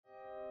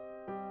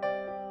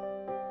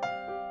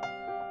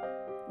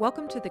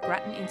Welcome to the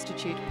Grattan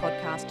Institute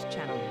podcast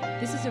channel.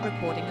 This is a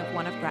recording of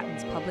one of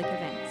Grattan's public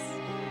events.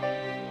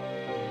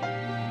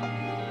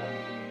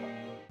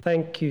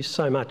 Thank you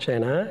so much,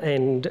 Anna,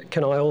 and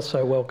can I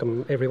also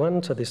welcome everyone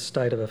to this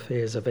State of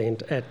Affairs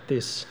event at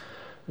this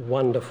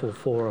wonderful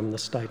forum, the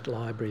State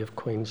Library of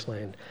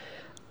Queensland,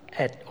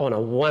 on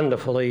a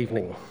wonderful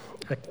evening.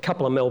 A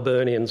couple of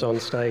Melburnians on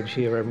stage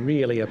here are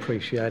really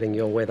appreciating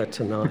your weather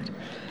tonight.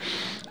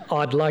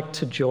 I'd like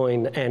to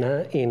join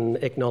Anna in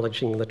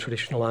acknowledging the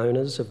traditional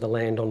owners of the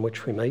land on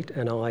which we meet,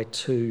 and I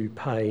too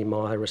pay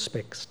my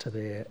respects to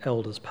their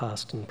elders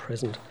past and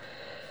present.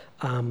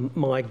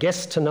 My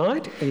guest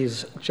tonight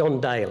is John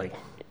Daley.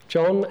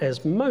 John,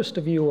 as most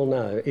of you will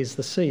know, is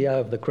the CEO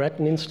of the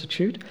Grattan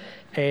Institute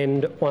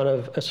and one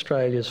of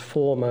Australia's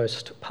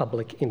foremost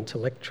public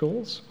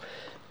intellectuals.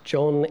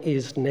 John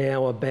is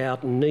now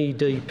about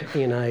knee-deep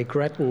in a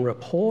Grattan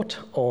report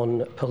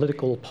on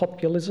political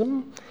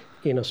populism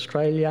in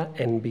Australia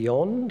and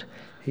beyond.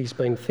 He's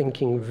been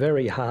thinking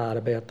very hard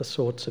about the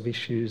sorts of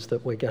issues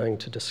that we're going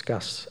to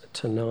discuss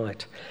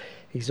tonight.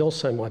 He's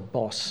also my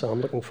boss, so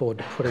I'm looking forward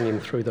to putting him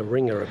through the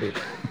ringer a bit.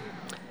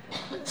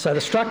 So the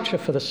structure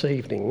for this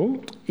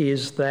evening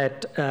is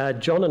that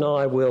John and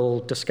I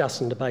will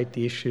discuss and debate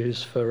the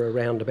issues for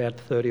around about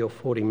 30 or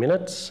 40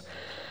 minutes,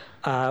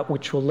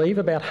 which will leave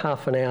about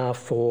half an hour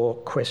for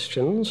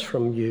questions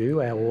from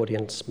you, our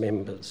audience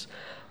members.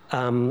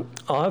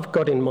 I've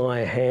got in my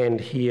hand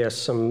here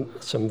some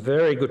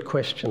very good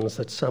questions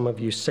that some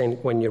of you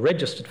sent when you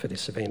registered for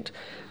this event,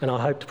 and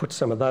I hope to put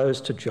some of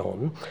those to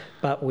John,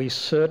 but we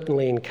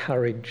certainly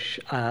encourage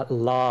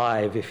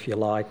live, if you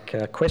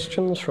like,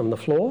 questions from the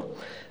floor,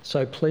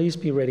 so please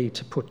be ready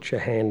to put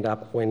your hand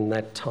up when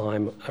that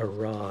time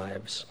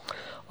arrives.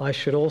 I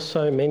should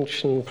also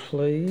mention,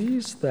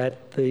 please,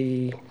 that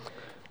the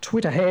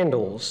Twitter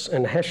handles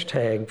and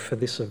hashtag for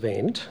this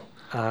event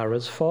are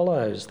as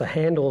follows. The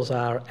handles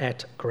are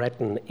at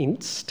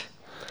GrattanInst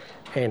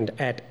and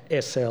at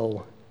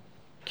SLQLD,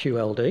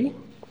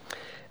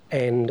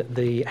 and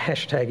the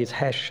hashtag is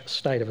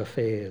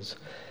 #StateOfAffairs.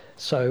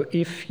 So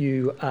if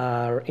you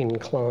are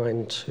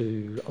inclined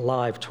to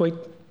live tweet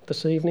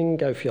this evening,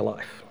 go for your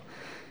life.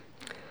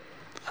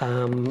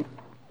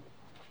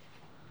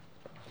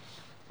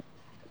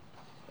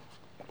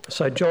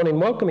 So John, in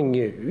welcoming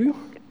you,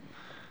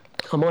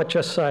 I might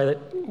just say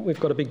that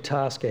we've got a big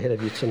task ahead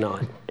of you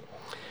tonight.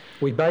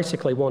 We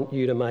basically want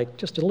you to make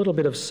just a little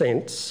bit of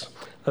sense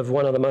of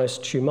one of the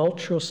most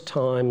tumultuous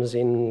times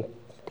in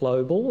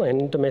global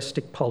and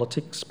domestic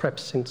politics,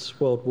 perhaps since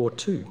World War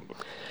II.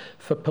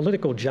 For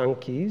political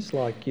junkies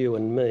like you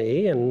and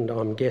me, and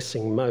I'm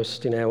guessing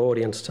most in our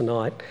audience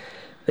tonight,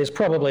 there's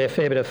probably a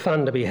fair bit of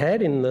fun to be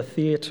had in the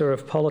theatre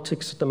of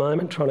politics at the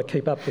moment, trying to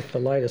keep up with the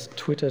latest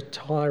Twitter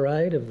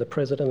tirade of the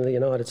President of the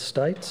United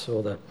States,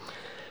 or the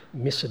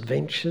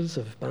misadventures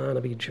of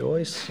Barnaby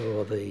Joyce,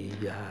 or the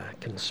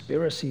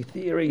conspiracy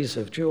theories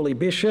of Julie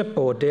Bishop,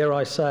 or dare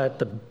I say it,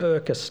 the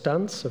burqa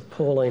stunts of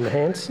Pauline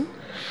Hanson.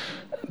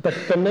 But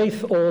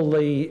beneath all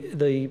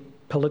the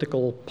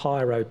political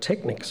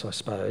pyrotechnics, I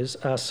suppose,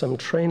 are some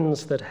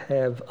trends that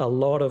have a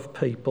lot of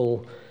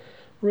people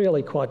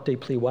really quite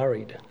deeply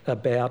worried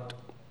about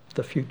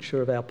the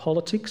future of our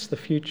politics, the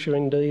future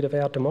indeed of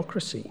our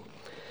democracy.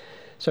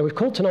 So we've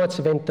called tonight's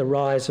event The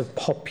Rise of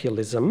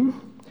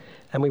Populism,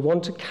 and we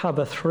want to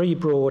cover three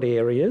broad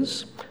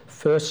areas.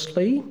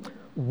 Firstly,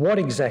 what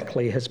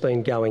exactly has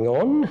been going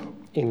on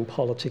in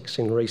politics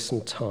in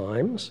recent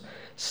times?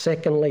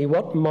 Secondly,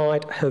 what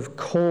might have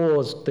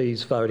caused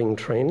these voting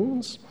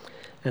trends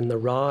and the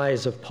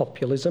rise of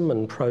populism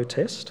and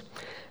protest?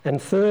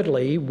 And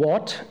thirdly,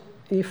 what,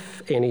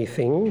 if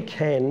anything,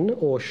 can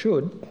or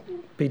should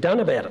be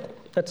done about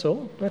it? That's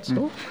all.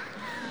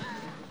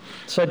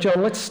 So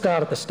John, let's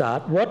start at the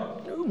start.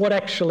 What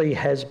actually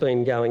has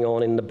been going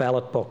on in the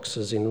ballot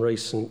boxes in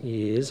recent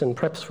years? And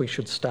perhaps we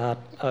should start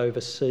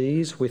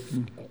overseas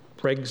with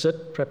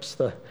Brexit, perhaps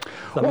the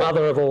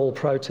mother of all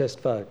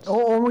protest votes.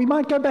 Or we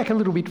might go back a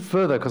little bit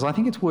further, because I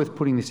think it's worth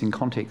putting this in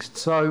context.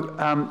 So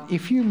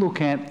if you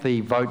look at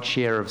the vote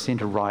share of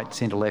centre-right,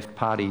 centre-left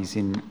parties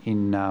in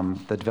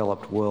the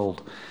developed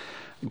world,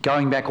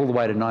 going back all the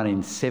way to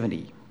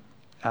 1970,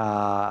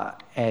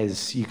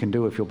 as you can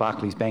do if you're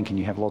Barclays Bank and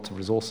you have lots of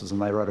resources,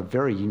 and they wrote a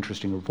very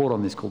interesting report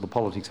on this called The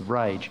Politics of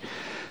Rage.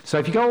 So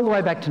if you go all the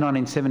way back to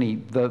 1970,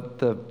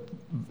 the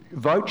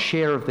vote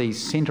share of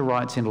these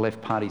centre-right,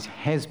 centre-left parties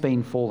has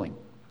been falling.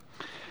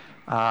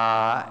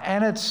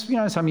 And it's,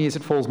 some years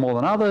it falls more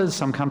than others,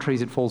 some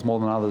countries it falls more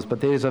than others, but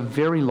there's a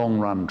very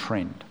long-run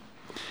trend.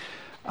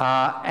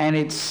 And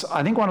it's,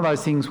 I think, one of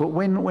those things,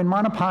 when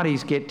minor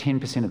parties get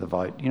 10% of the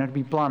vote, to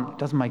be blunt, it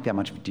doesn't make that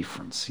much of a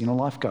difference.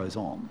 Life goes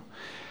on.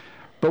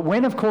 But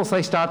when, of course,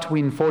 they start to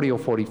win 40 or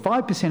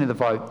 45% of the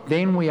vote,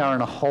 then we are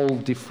in a whole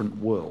different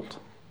world.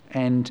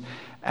 And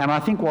I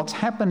think what's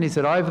happened is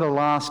that over the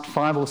last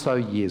 5 or so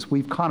years,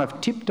 we've kind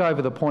of tipped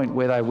over the point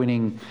where they're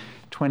winning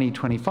 20,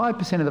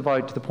 25% of the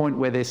vote to the point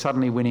where they're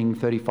suddenly winning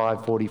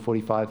 35, 40,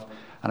 45,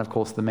 and of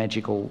course the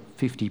magical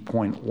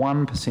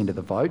 50.1% of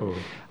the vote.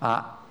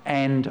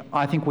 And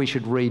I think we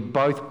should read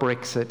both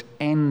Brexit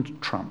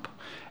and Trump,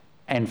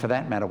 and for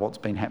that matter, what's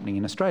been happening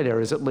in Australia,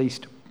 is at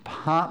least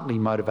partly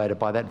motivated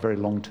by that very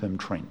long-term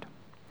trend.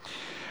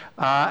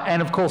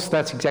 And of course,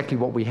 that's exactly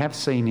what we have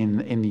seen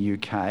in the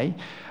UK.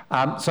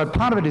 So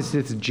part of it is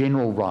this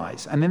general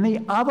rise. And then the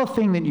other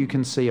thing that you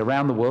can see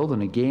around the world,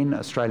 and again,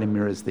 Australia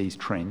mirrors these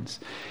trends,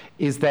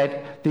 is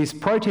that this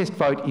protest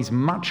vote is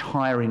much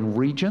higher in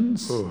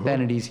regions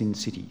than it is in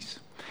cities.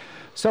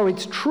 So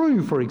it's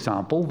true, for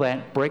example,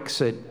 that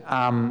Brexit,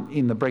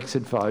 in the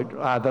Brexit vote,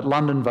 that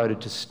London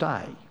voted to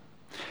stay.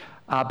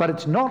 But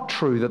it's not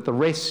true that the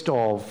rest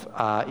of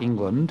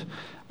England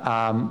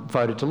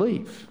voted to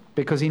leave.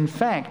 Because in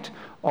fact,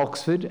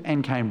 Oxford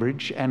and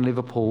Cambridge and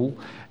Liverpool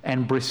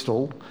and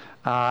Bristol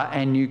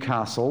and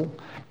Newcastle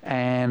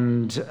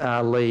and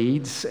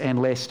Leeds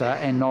and Leicester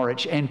and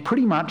Norwich and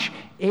pretty much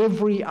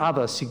every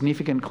other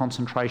significant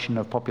concentration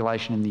of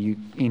population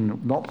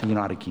in not the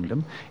United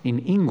Kingdom, in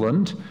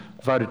England,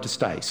 voted to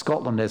stay.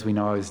 Scotland, as we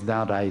know, is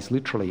nowadays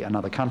literally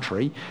another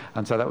country,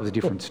 and so that was a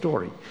different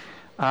story.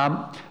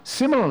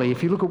 Similarly,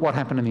 if you look at what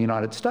happened in the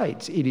United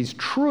States, it is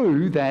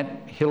true that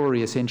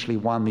Hillary essentially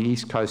won the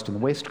East Coast and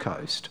the West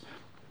Coast,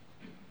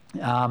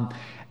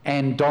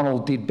 and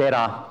Donald did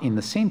better in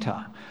the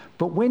centre.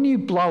 But when you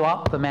blow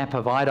up the map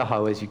of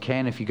Idaho, as you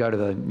can if you go to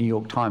the New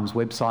York Times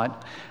website,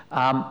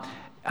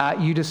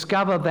 you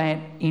discover that,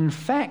 in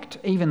fact,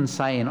 even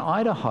say in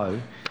Idaho,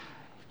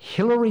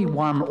 Hillary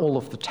won all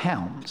of the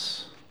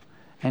towns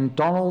and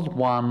Donald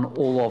won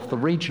all of the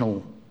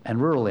regional and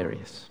rural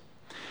areas.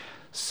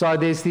 So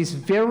there's this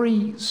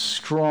very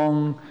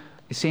strong,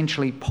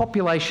 essentially,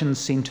 population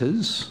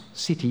centres,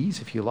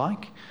 cities, if you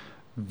like,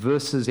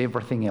 versus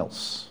everything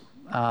else.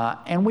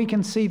 And we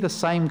can see the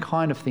same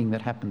kind of thing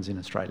that happens in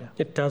Australia.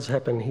 It does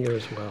happen here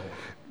as well.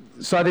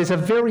 So there's a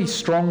very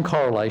strong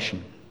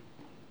correlation.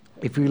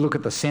 If we look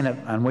at the Senate,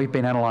 and we've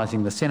been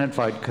analysing the Senate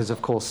vote because,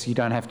 of course, you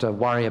don't have to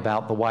worry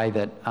about the way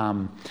that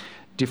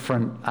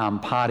different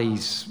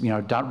parties,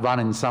 run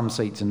in some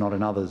seats and not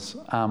in others.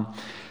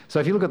 So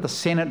if you look at the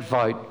Senate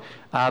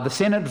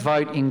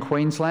vote in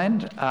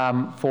Queensland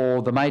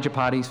for the major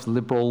parties, the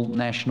Liberal,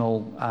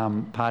 National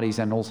parties,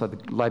 and also the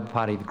Labor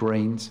Party, the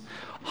Greens,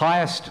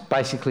 highest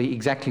basically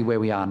exactly where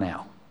we are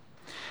now.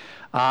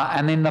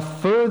 And then the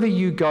further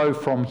you go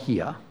from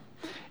here,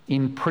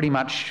 in pretty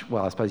much,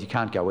 well, I suppose you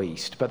can't go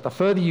east, but the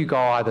further you go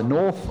either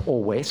north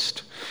or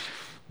west,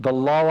 the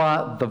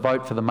lower the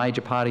vote for the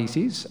major parties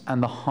is,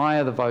 and the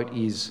higher the vote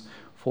is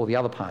for the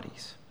other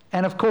parties.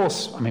 And of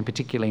course,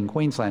 particularly in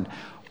Queensland,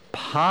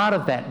 part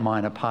of that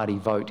minor party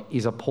vote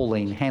is a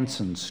Pauline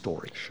Hanson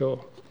story.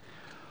 Sure.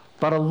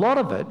 But a lot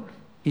of it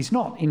is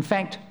not. In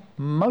fact,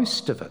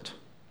 most of it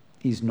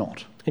is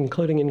not.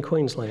 Including in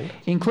Queensland?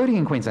 Including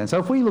in Queensland. So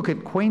if we look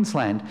at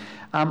Queensland,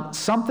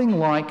 something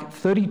like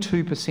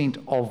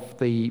 32% of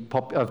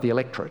the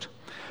electorate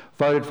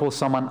voted for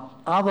someone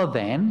other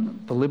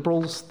than the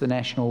Liberals, the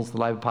Nationals, the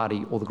Labor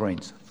Party or the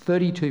Greens.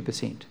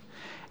 32%.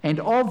 And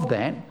of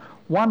that,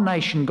 One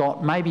Nation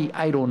got maybe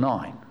 8 or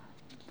 9.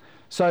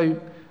 So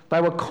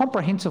they were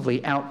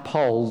comprehensively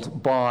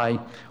outpolled by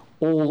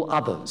all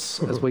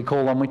others, as we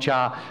call them, which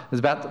are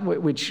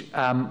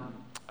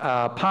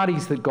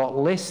parties that got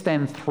less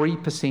than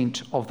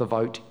 3% of the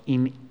vote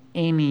in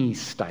any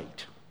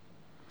state.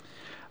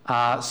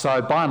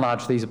 So by and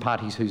large, these are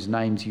parties whose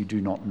names you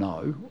do not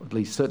know, at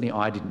least certainly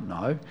I didn't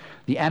know.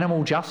 The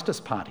Animal Justice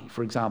Party,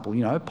 for example,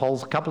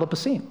 polls a couple of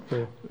percent,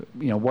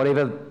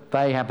 whatever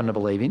they happen to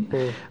believe in.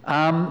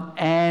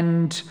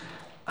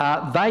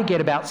 They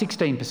get about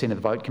 16% of the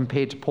vote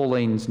compared to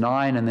Pauline's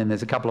 9%, and then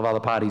there's a couple of other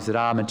parties that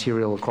are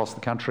material across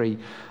the country,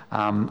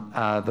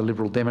 the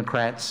Liberal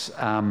Democrats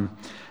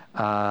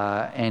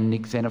and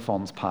Nick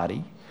Xenophon's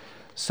party.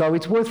 So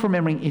it's worth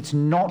remembering it's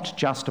not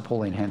just a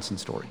Pauline Hanson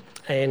story.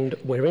 And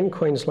we're in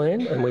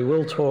Queensland, and we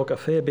will talk a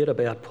fair bit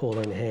about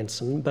Pauline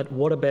Hanson, but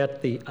what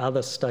about the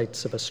other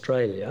states of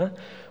Australia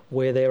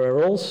where there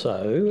are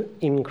also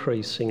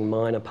increasing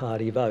minor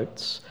party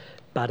votes,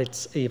 but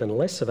it's even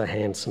less of a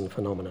Hanson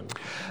phenomenon?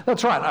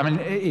 That's right.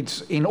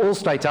 It's in all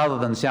states other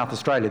than South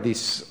Australia,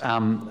 this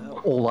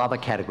all other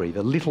category,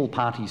 the little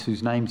parties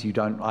whose names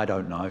I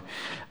don't know,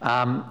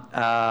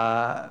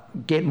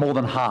 get more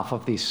than half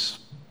of this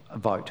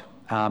vote.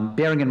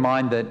 Bearing in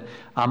mind that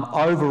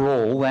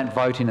overall that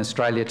vote in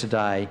Australia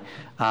today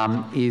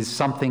is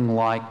something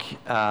like,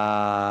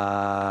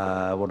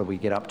 what did we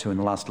get up to in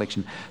the last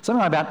election?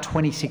 Something like about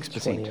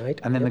 26%.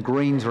 28, and then the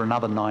Greens are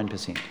another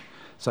 9%.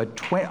 So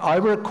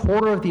over a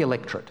quarter of the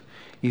electorate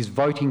is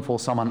voting for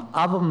someone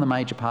other than the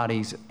major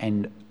parties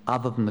and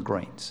other than the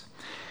Greens.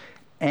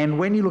 And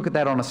when you look at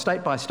that on a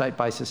state-by-state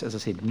basis, as I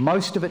said,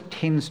 most of it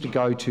tends to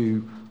go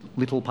to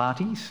little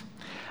parties.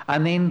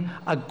 And then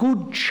a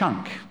good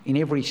chunk in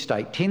every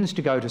state tends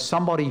to go to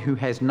somebody who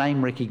has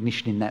name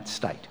recognition in that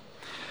state.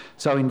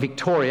 So in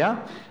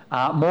Victoria,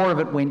 more of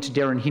it went to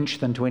Darren Hinch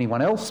than to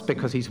anyone else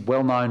because he's a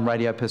well-known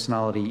radio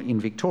personality in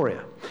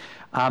Victoria.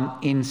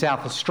 In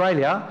South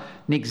Australia,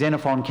 Nick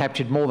Xenophon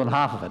captured more than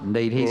half of it.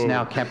 Indeed, he's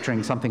now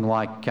capturing something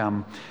like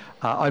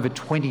over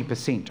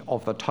 20%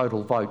 of the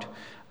total vote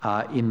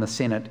in the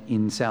Senate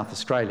in South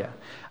Australia.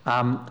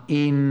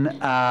 In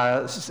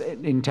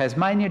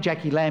Tasmania,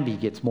 Jackie Lambie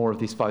gets more of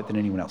this vote than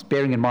anyone else,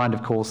 bearing in mind,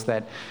 of course,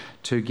 that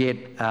to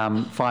get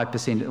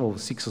 5% or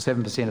 6 or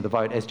 7% of the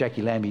vote, as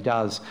Jackie Lambie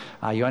does,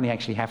 you only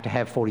actually have to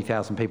have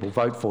 40,000 people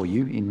vote for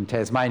you in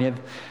Tasmania,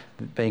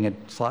 being a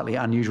slightly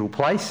unusual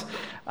place.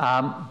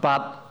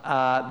 But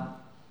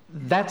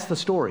that's the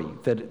story,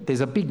 that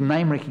there's a big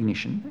name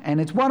recognition,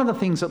 and it's one of the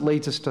things that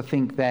leads us to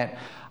think that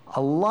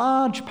a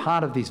large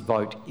part of this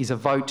vote is a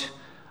vote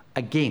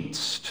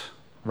against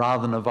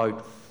rather than a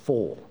vote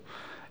for.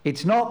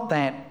 It's not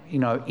that,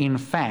 in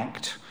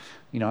fact,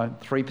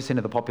 3%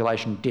 of the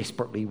population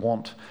desperately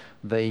want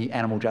the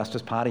Animal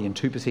Justice Party and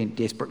 2%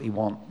 desperately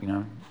want,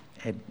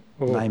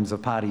 names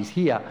of parties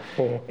here.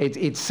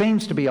 It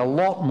seems to be a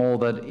lot more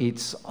that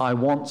it's, I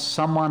want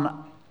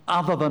someone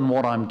other than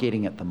what I'm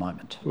getting at the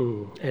moment.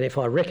 And if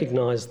I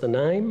recognise the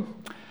name,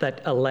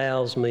 that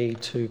allows me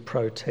to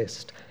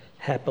protest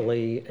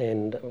happily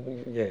and,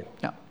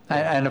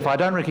 And if I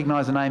don't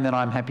recognise the name, then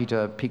I'm happy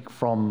to pick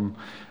from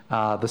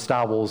the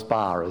Star Wars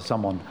bar, as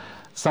someone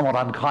somewhat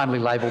unkindly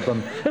labelled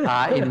them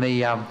in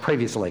the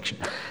previous election.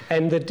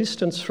 And the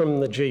distance from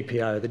the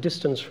GPO, the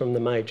distance from the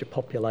major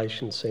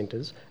population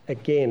centres,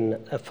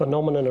 again, a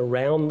phenomenon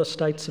around the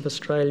states of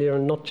Australia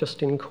and not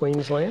just in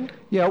Queensland?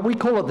 Yeah, we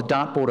call it the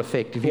dartboard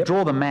effect. If you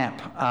draw the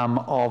map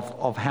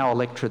of how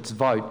electorates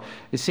vote,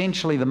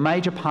 essentially the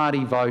major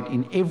party vote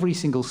in every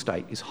single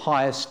state is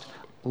highest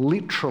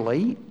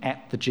literally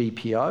at the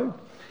GPO,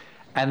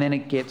 and then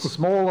it gets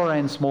smaller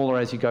and smaller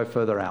as you go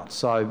further out.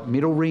 So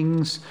middle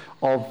rings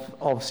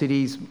of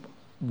cities,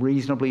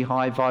 reasonably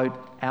high vote.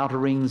 Outer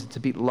rings, it's a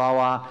bit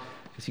lower.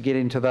 As you get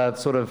into the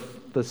sort of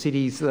the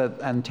cities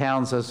and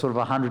towns are sort of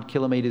 100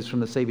 kilometres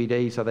from the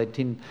CBD, so they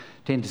tend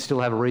to still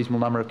have a reasonable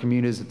number of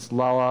commuters. It's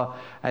lower.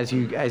 As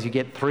you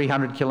get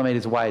 300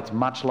 kilometres away, it's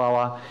much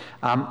lower.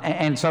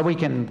 And so we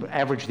can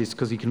average this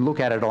because you can look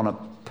at it on a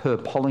per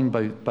polling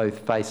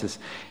booth basis.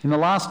 In the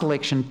last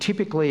election,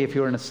 typically if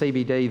you're in a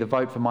CBD, the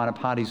vote for minor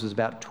parties was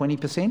about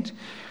 20%.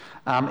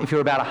 If you're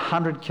about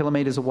 100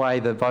 kilometres away,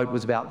 the vote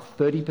was about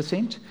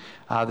 30%.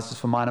 This is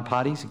for minor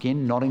parties,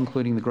 again, not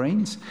including the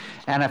Greens.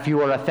 And if you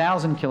were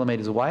 1,000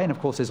 kilometres away, and of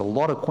course there's a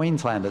lot of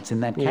Queensland that's in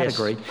that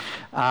category,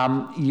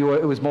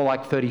 it was more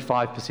like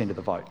 35% of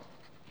the vote.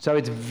 So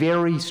it's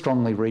very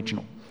strongly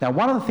regional. Now,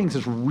 one of the things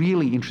that's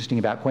really interesting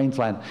about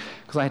Queensland,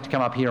 because I had to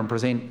come up here and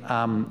present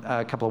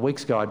a couple of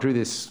weeks ago, I drew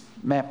this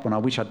map when I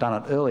wish I'd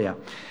done it earlier,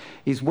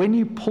 is when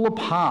you pull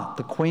apart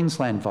the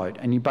Queensland vote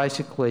and you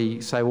basically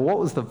say, well, what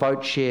was the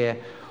vote share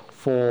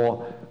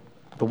for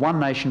the One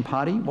Nation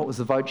Party? What was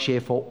the vote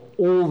share for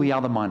all the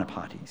other minor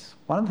parties?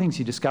 One of the things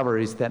you discover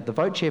is that the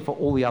vote share for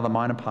all the other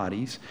minor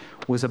parties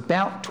was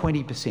about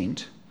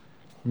 20%,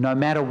 no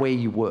matter where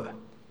you were.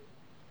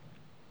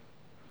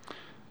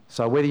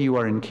 So whether you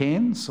were in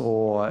Cairns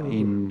or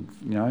in,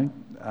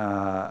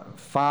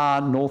 far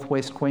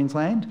northwest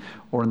Queensland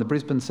or in the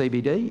Brisbane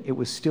CBD, it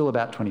was still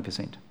about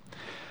 20%.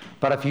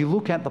 But if you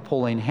look at the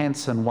Pauline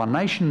Hanson One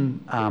Nation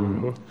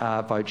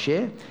vote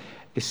share,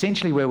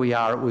 essentially where we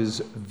are, it was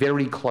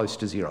very close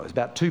to zero. It's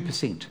about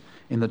 2%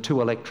 in the two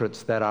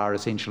electorates that are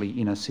essentially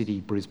inner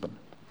city Brisbane.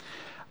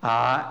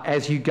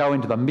 As you go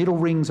into the middle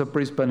rings of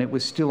Brisbane, it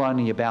was still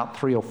only about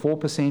 3 or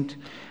 4%.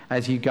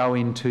 As you go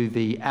into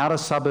the outer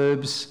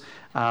suburbs,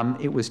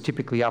 it was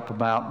typically up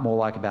more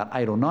like about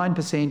 8 or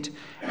 9%.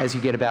 As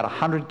you get about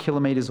 100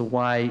 kilometres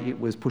away, it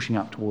was pushing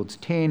up towards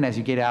 10. As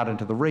you get out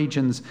into the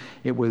regions,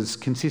 it was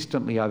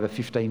consistently over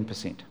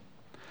 15%.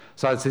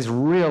 So it's this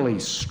really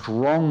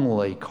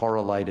strongly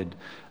correlated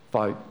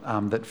vote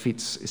that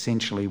fits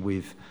essentially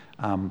with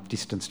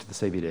distance to the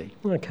CBD.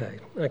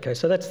 Okay,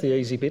 so that's the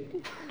easy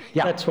bit.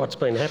 Yeah. That's what's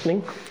been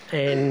happening,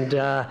 and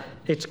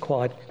it's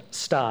quite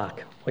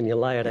stark. When you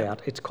lay it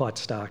out, it's quite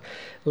stark.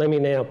 Let me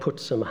now put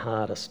some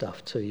harder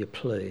stuff to you,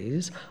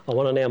 please. I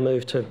want to now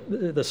move to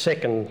the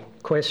second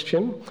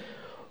question.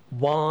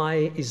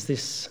 Why is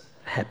this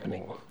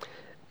happening?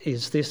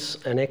 Is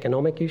this an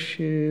economic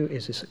issue?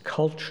 Is this a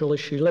cultural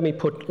issue? Let me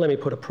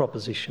put a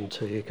proposition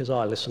to you, because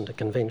I listen to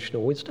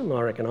conventional wisdom.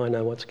 I reckon I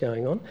know what's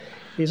going on.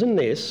 Isn't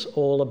this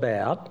all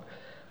about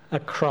a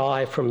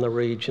cry from the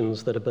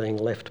regions that are being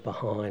left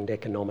behind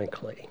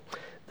economically?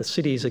 The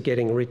cities are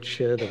getting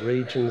richer, the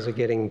regions are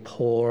getting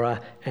poorer,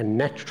 and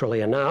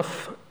naturally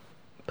enough,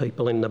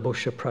 people in the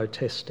bush are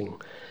protesting.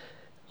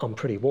 I'm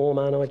pretty warm,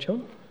 aren't I,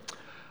 John?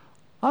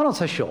 I'm not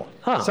so sure.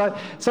 So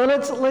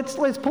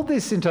let's put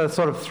this into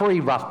sort of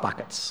three rough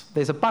buckets.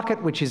 There's a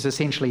bucket which is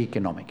essentially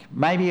economic.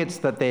 Maybe it's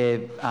that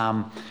they're,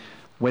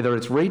 whether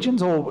it's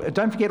regions, or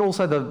don't forget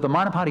also the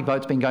minor party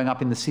vote's been going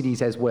up in the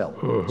cities as well.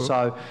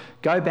 So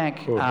go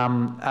back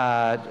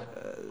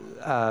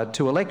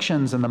to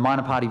elections, and the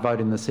minor party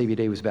vote in the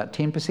CBD was about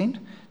 10%.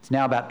 It's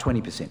now about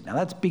 20%. Now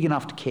that's big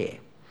enough to care.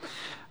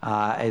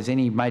 As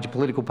any major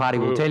political party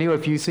will tell you,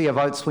 if you see a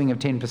vote swing of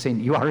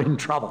 10%, you are in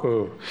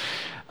trouble.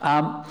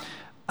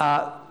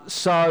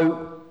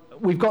 So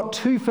we've got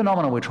two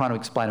phenomena we're trying to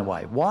explain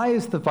away. Why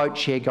is the vote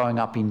share going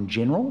up in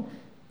general?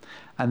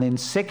 And then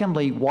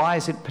secondly, why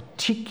is it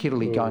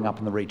particularly going up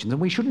in the regions?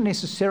 And we shouldn't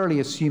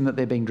necessarily assume that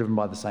they're being driven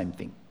by the same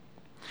thing.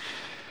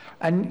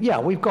 And yeah,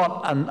 we've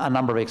got a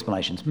number of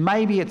explanations.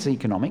 Maybe it's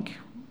economic.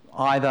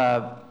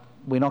 Either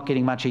we're not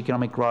getting much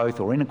economic growth,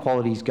 or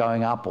inequality's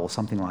going up, or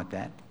something like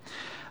that.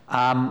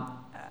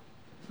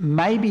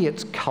 Maybe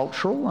it's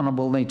cultural, and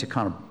we'll need to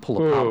kind of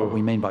pull apart what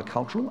we mean by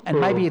cultural. And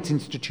maybe it's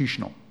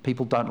institutional.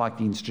 People don't like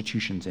the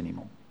institutions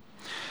anymore.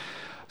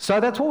 So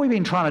that's what we've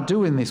been trying to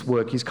do in this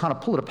work, is kind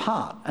of pull it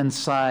apart and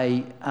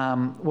say,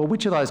 well,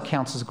 which of those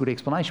counts as a good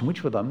explanation?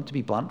 Which of them, to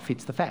be blunt,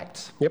 fits the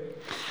facts? Yep.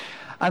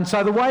 And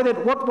so the way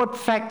that, what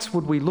facts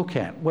would we look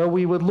at? Well,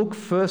 we would look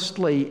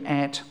firstly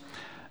at,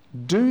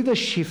 do the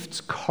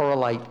shifts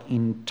correlate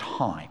in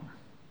time?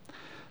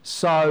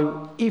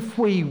 So if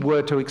we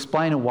were to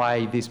explain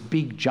away this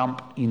big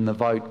jump in the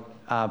vote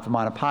for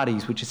minor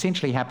parties, which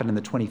essentially happened in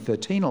the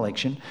 2013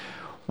 election,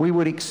 we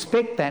would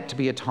expect that to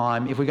be a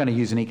time, if we're going to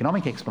use an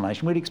economic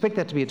explanation, we'd expect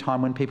that to be a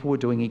time when people were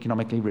doing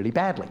economically really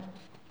badly.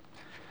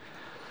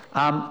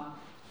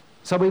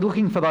 So we're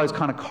looking for those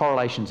kind of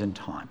correlations in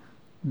time.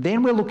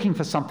 Then we're looking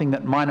for something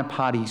that minor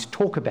parties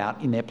talk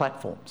about in their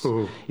platforms.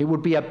 It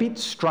would be a bit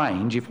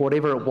strange if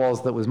whatever it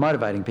was that was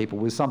motivating people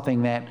was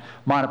something that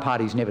minor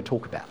parties never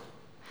talk about.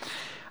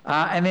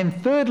 And then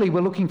thirdly,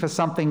 we're looking for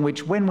something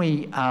which, when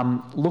we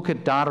look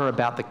at data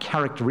about the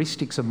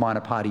characteristics of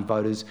minor party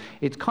voters,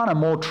 it's kind of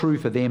more true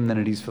for them than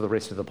it is for the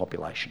rest of the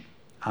population.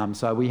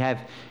 So we have,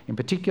 in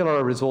particular,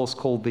 a resource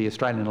called the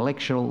Australian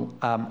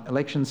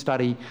Election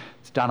Study.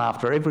 It's done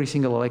after every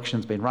single election.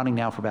 It's been running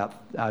now for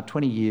about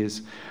 20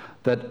 years,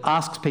 that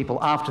asks people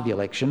after the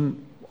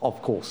election,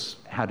 of course,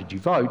 how did you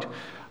vote?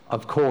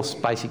 Of course,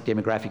 basic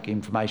demographic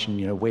information,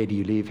 you know, where do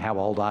you live, how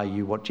old are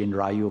you, what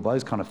gender are you, all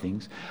those kind of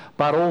things,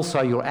 but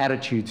also your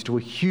attitudes to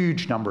a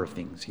huge number of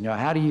things. You know,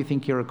 how do you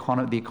think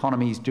the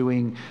economy is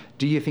doing?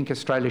 Do you think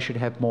Australia should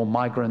have more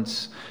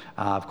migrants?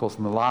 Of course,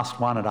 in the last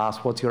one, it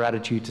asked, what's your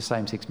attitude to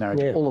same-sex marriage?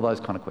 Yeah. All of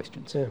those kind of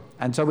questions. Yeah.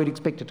 And so we'd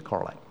expect it to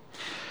correlate.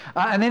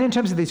 And then in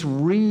terms of this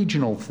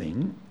regional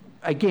thing,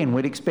 again,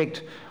 we'd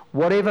expect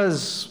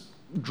whatever's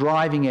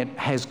driving it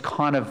has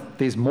kind of,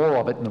 there's more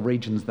of it in the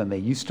regions than there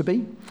used to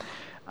be.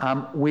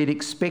 We'd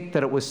expect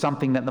that it was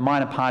something that the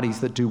minor parties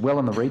that do well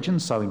in the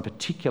regions, so in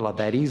particular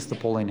that is the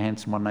Pauline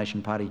Hanson One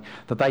Nation Party,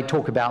 that they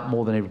talk about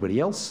more than everybody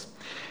else.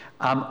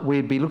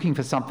 We'd be looking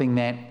for something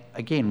that,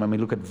 again, when we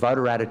look at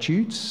voter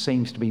attitudes,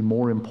 seems to be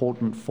more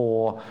important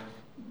for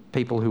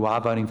people who are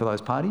voting for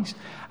those parties.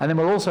 And then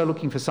we're also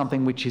looking for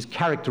something which is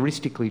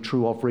characteristically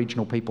true of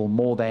regional people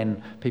more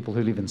than people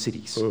who live in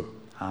cities.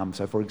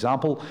 So, for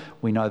example,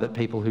 we know that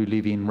people who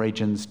live in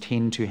regions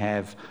tend to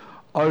have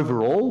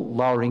overall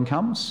lower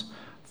incomes.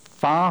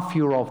 Far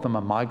fewer of them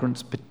are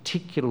migrants,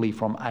 particularly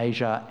from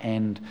Asia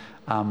and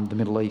the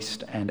Middle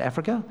East and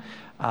Africa.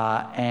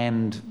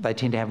 And they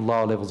tend to have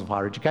lower levels of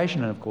higher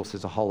education. And of course,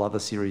 there's a whole other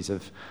series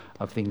of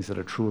things that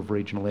are true of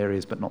regional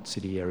areas, but not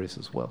city areas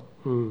as well.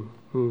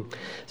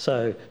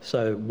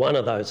 So one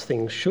of those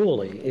things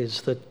surely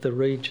is that the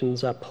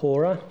regions are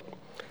poorer,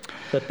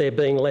 that they're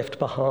being left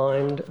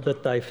behind,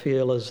 that they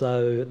feel as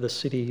though the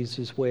cities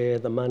is where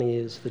the money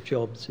is, the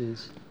jobs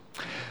is.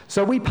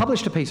 So we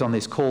published a piece on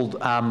this called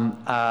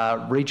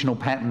Regional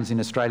Patterns in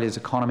Australia's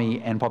Economy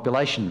and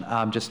Population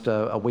just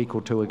a week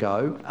or two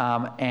ago.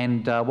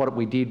 And what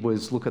we did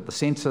was look at the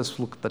census,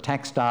 look at the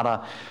tax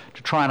data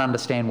to try and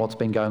understand what's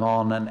been going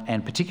on.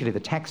 And particularly the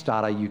tax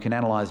data, you can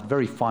analyse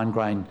very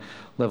fine-grained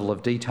level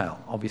of detail.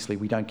 Obviously,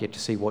 we don't get to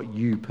see what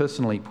you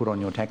personally put on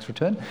your tax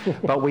return,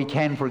 but we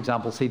can, for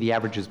example, see the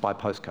averages by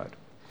postcode.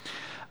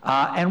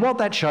 And what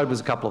that showed was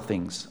a couple of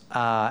things,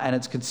 and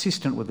it's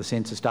consistent with the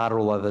census data,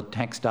 although the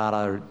tax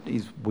data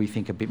is, we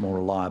think, a bit more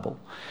reliable.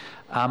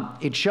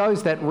 It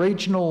shows that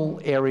regional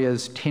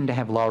areas tend to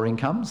have lower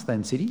incomes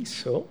than cities.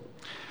 Sure.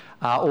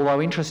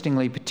 Although,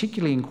 interestingly,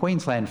 particularly in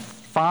Queensland,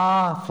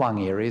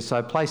 far-flung areas,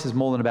 so places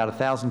more than about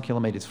 1,000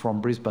 kilometres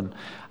from Brisbane,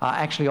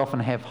 actually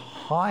often have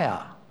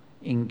higher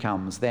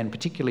incomes than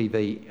particularly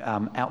the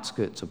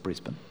outskirts of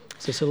Brisbane.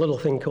 Is this a little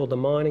thing called the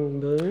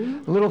mining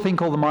boom? A little thing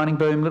called the mining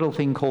boom, little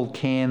thing called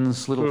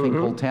Cairns, little thing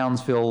called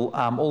Townsville.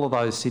 All of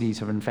those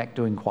cities are in fact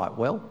doing quite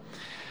well.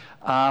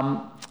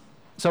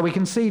 So we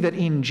can see that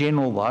in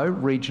general, though,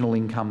 regional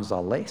incomes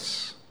are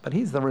less. But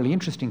here's the really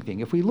interesting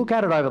thing. If we look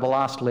at it over the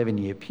last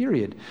 11-year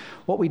period,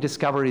 what we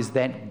discover is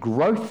that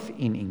growth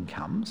in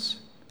incomes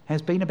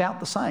has been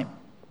about the same.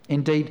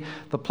 Indeed,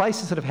 the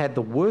places that have had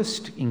the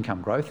worst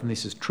income growth, and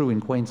this is true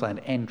in Queensland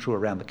and true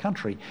around the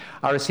country,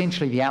 are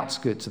essentially the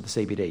outskirts of the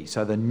CBD.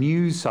 So the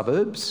new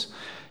suburbs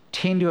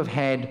tend to have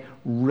had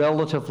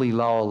relatively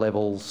lower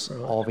levels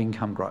of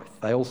income growth.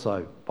 They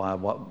also,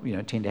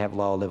 tend to have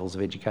lower levels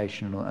of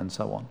education and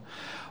so on.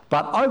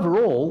 But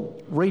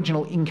overall,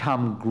 regional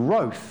income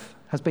growth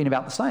has been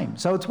about the same.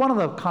 So it's one of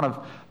the kind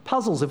of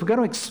puzzles. If we're going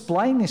to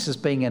explain this as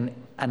being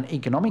an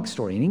economic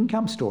story, an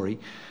income story,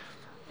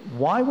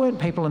 why weren't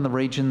people in the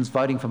regions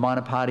voting for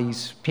minor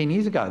parties 10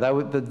 years ago?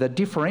 The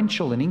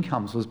differential in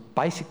incomes was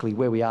basically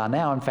where we are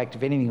now. In fact,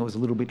 if anything, it was a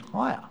little bit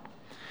higher.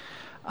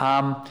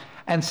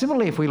 And And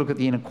similarly, if we look at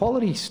the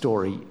inequality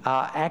story,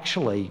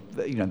 actually,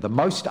 the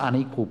most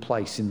unequal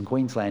place in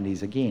Queensland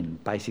is, again,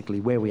 basically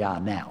where we are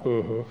now.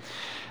 Mm-hmm.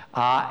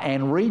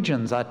 And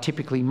regions are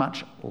typically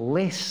much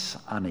less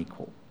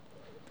unequal.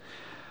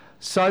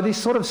 So this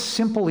sort of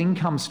simple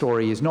income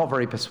story is not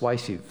very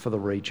persuasive for the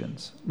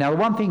regions. Now, the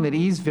one thing that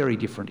is very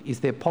different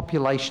is their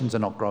populations are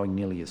not growing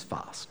nearly as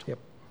fast. Yep.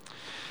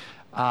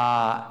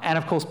 And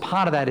of course,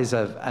 part of that is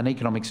an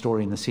economic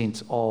story in the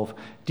sense of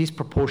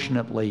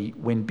disproportionately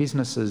when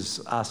businesses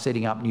are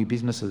setting up new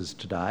businesses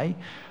today,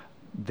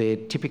 they're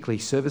typically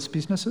service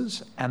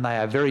businesses, and they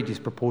are very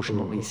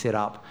disproportionately set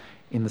up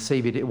in the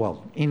CBD,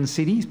 well, in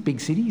cities, big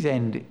cities,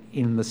 and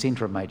in the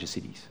centre of major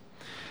cities.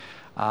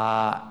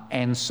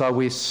 And so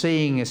we're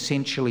seeing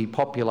essentially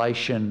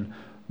population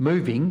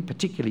moving,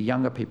 particularly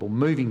younger people,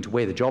 moving to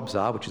where the jobs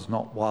are, which is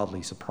not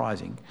wildly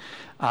surprising.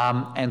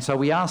 And so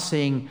we are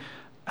seeing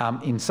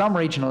in some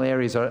regional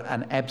areas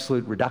an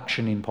absolute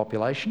reduction in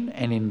population,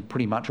 and in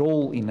pretty much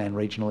all inland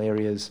regional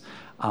areas,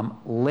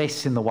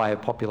 less in the way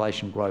of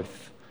population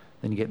growth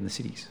than you get in the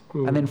cities.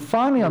 And then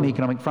finally on the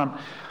economic front,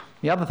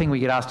 the other thing we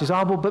get asked is,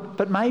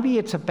 but maybe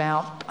it's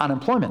about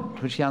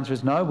unemployment, which the answer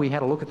is no. We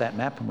had a look at that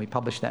map and we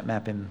published that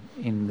map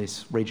in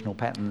this regional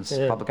patterns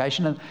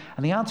publication.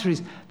 And the answer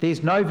is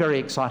there's no very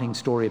exciting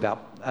story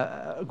about,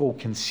 or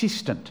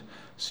consistent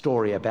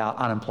story about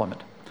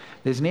unemployment.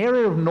 There's an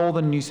area of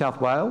northern New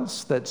South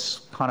Wales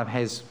that's kind of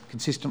has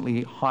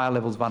consistently higher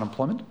levels of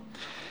unemployment.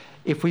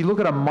 If we look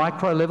at a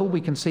micro level,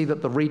 we can see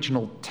that the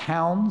regional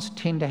towns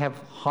tend to have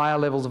higher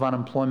levels of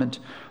unemployment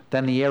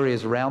than the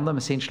areas around them,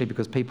 essentially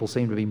because people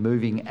seem to be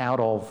moving out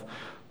of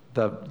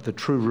the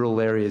true rural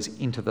areas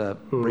into the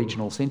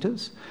regional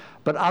centres.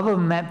 But other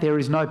than that, there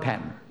is no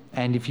pattern.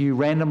 And if you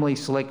randomly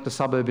select a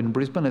suburb in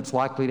Brisbane, it's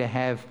likely to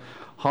have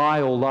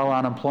high or low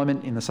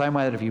unemployment in the same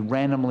way that if you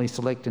randomly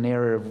select an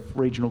area of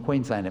regional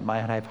Queensland, it might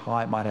have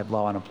high, it might have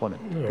low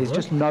unemployment. There's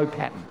just no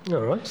pattern.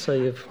 All right,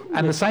 so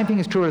And the same thing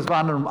is true as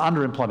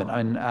underemployment.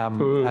 I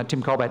mean,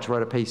 Tim Colbatch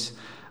wrote a piece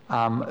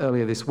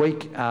earlier this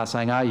week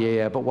saying,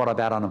 but what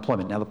about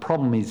unemployment? Now, the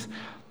problem is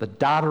the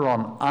data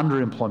on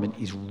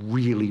underemployment is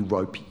really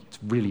ropey. It's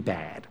really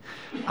bad.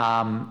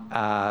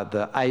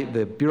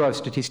 The Bureau of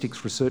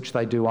Statistics research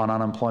they do on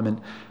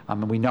unemployment,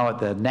 we know at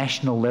the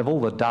national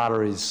level the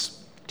data is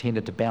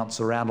tended to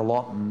bounce around a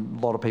lot,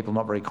 and a lot of people are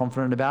not very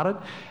confident about it.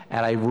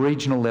 At a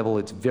regional level,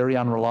 it's very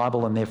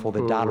unreliable, and therefore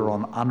the data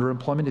on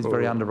underemployment is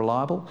very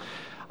unreliable.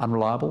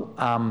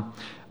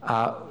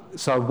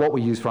 So what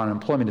we use for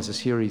unemployment is a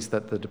series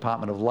that the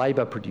Department of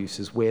Labor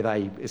produces, where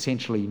they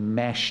essentially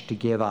mash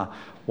together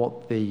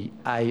what the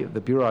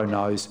Bureau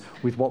knows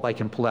with what they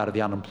can pull out of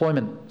the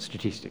unemployment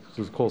statistics.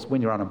 Because of course,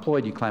 when you're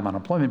unemployed, you claim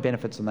unemployment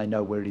benefits, and they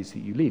know where it is that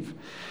you live.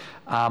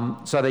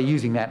 So they're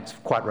using that. It's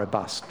quite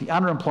robust. The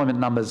underemployment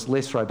number's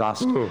less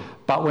robust,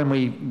 but when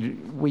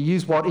we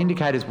use what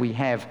indicators we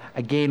have,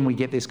 again, we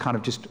get this kind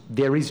of just,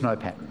 there is no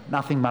pattern.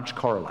 Nothing much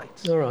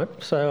correlates. All right,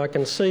 so I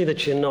can see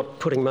that you're not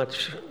putting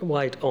much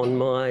weight on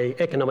my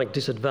economic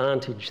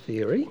disadvantage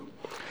theory.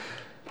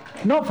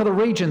 Not for the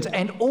regions,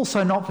 and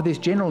also not for this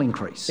general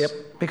increase. Yep.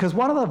 Because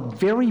one of the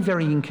very,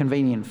 very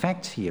inconvenient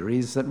facts here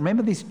is that,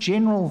 remember, this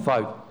general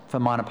vote for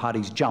minor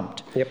parties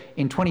jumped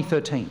in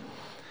 2013.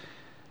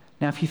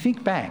 Now, if you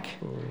think back,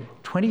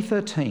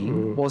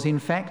 2013 was in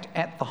fact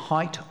at the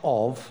height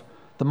of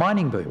the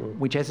mining boom,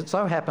 which, as it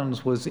so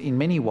happens, was in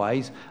many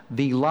ways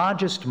the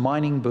largest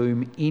mining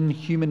boom in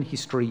human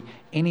history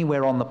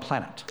anywhere on the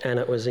planet. And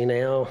it was in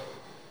our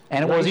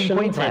And it was in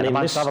Queensland,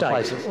 amongst other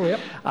places. Yep.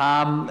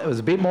 It was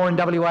a bit more in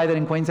WA than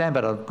in Queensland,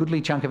 but a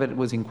goodly chunk of it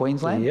was in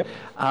Queensland. Yep.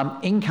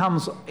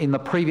 Incomes in the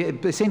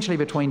previous, essentially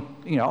between,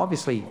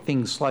 obviously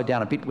things slowed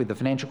down a bit with the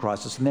financial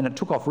crisis, and then it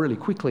took off really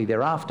quickly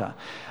thereafter.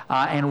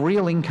 And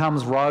real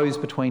incomes rose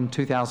between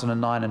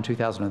 2009 and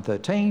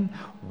 2013.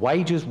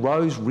 Wages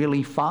rose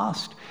really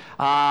fast.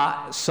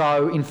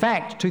 So, in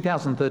fact,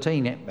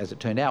 2013, as it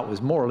turned out,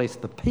 was more or less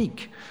the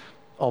peak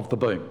of the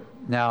boom.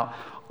 Now,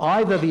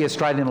 either the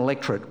Australian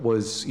electorate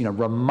was,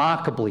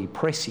 remarkably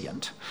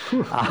prescient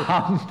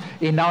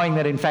in knowing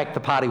that, in fact, the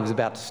party was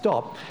about to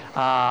stop,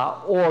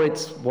 or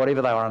it's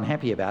whatever they were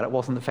unhappy about. It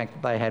wasn't the fact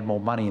that they had more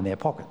money in their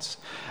pockets.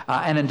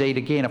 And indeed,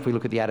 again, if we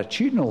look at the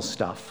attitudinal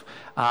stuff,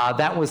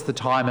 that was the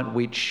time at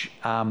which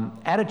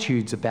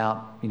attitudes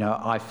about,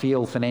 I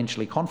feel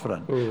financially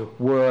confident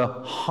were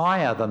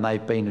higher than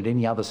they've been at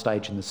any other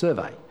stage in the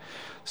survey.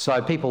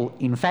 So people,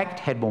 in fact,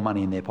 had more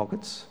money in their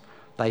pockets.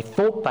 They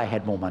thought they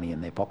had more money in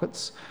their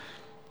pockets.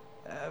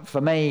 For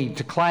me,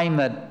 to claim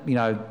that,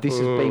 this is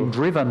being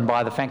driven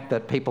by the fact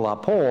that people are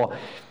poor,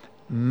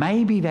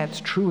 maybe that's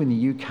true in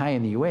the UK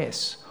and the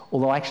US.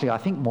 Although actually I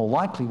think more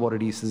likely what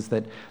it is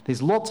that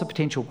there's lots of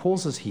potential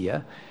causes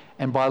here.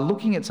 And by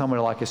looking at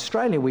somewhere like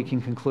Australia, we can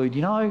conclude,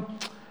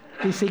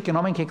 this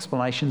economic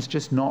explanation's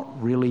just not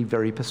really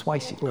very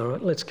persuasive. All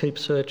right, let's keep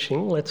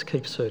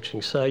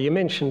searching. So you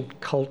mentioned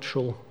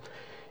cultural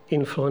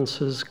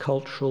influences,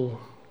 cultural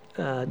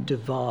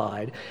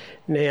divide.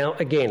 Now,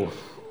 again,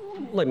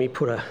 let me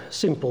put a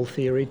simple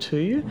theory to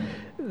you.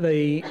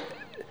 The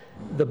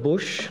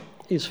bush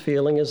is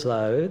feeling as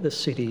though the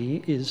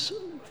city is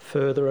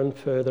further and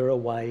further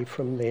away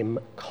from them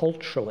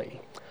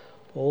culturally.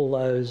 All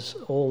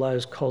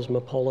those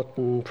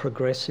cosmopolitan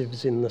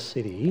progressives in the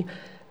city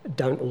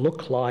don't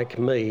look like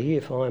me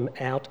if I'm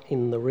out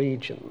in the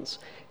regions.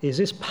 Is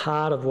this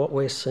part of what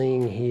we're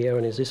seeing here,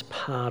 and is this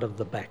part of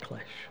the backlash?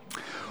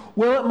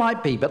 Well, it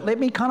might be, but let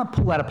me kind of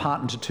pull that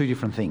apart into two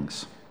different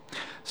things.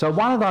 So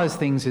one of those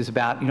things is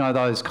about,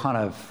 those kind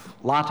of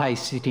latte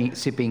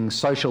sipping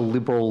social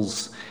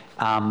liberals,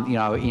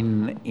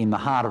 in the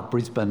heart of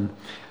Brisbane,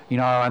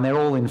 and they're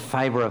all in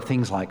favour of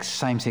things like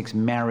same-sex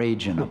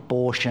marriage and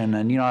abortion,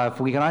 and, if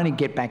we can only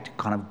get back to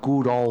kind of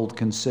good old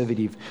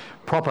conservative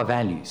proper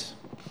values.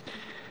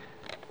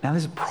 Now,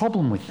 there's a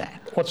problem with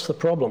that. What's the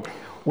problem?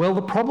 Well,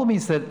 the problem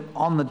is that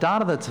on the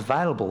data that's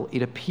available,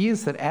 it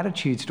appears that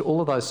attitudes to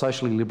all of those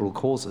socially liberal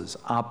causes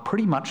are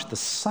pretty much the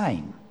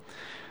same,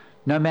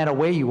 no matter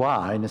where you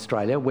are in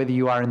Australia, whether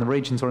you are in the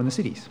regions or in the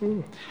cities.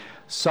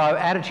 So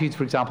attitudes,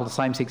 for example, to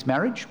same-sex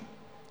marriage,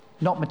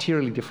 not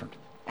materially different.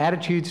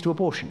 Attitudes to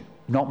abortion,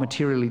 not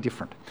materially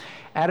different.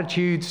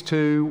 Attitudes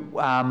to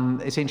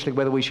essentially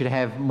whether we should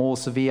have more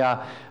severe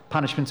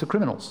punishments for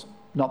criminals,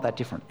 not that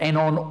different. And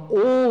on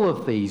all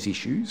of these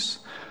issues,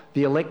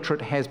 the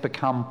electorate has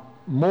become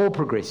more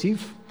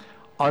progressive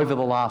over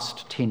the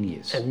last 10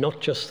 years. And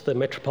not just the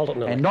metropolitan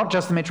electorate. And not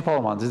just the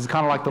metropolitan ones. It's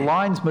kind of like the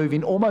lines move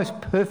in almost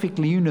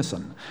perfectly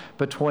unison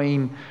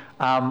between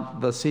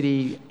the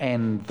city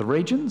and the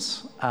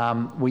regions.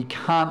 We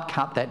can't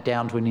cut that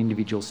down to an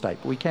individual state,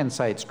 but we can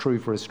say it's true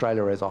for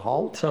Australia as a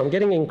whole. So I'm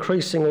getting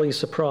increasingly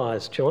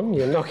surprised, John.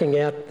 You're knocking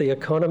out the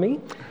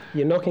economy.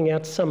 You're knocking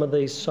out some of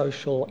these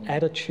social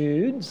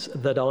attitudes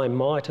that I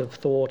might have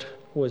thought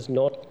was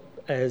not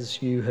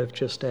as you have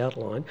just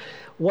outlined.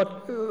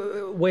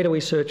 Where do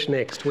we search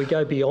next? We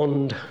go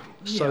beyond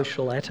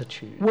social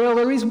attitude. Well,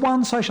 there is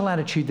one social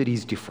attitude that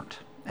is different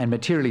and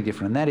materially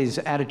different, and that is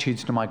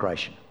attitudes to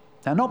migration.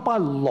 Now, not by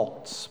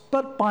lots,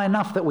 but by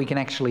enough that we can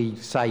actually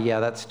say,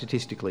 yeah, that's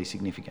statistically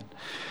significant.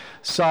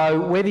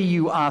 So whether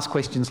you ask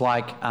questions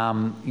like,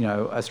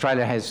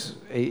 Australia is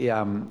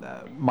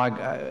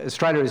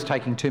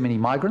taking too many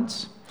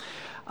migrants,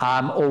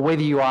 or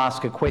whether you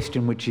ask a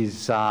question which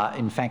is,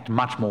 in fact,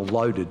 much more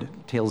loaded,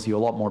 tells you a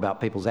lot more about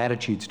people's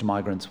attitudes to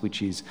migrants,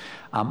 which is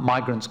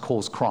migrants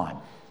cause crime.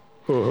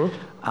 You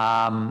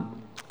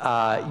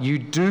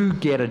do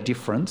get a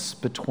difference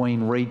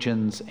between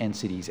regions and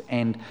cities,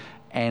 and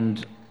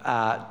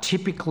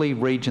typically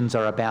regions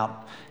are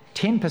about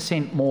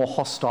 10% more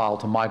hostile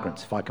to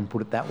migrants, if I can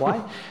put it that way,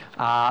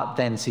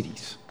 than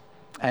cities.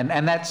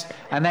 And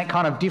that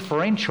kind of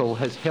differential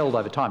has held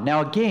over time. Now,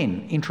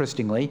 again,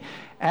 interestingly,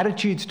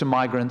 attitudes to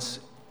migrants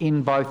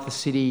in both the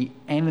city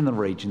and in the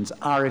regions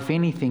are, if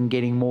anything,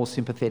 getting more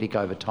sympathetic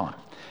over time.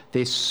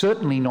 They're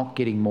certainly not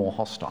getting more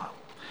hostile.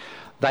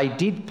 They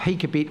did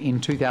peak a bit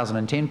in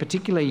 2010,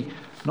 particularly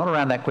not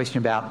around that question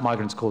about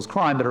migrants cause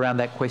crime, but around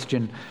that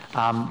question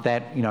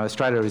that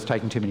Australia is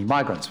taking too many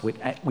migrants,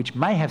 which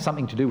may have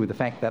something to do with the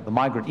fact that the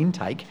migrant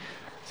intake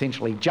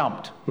essentially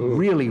jumped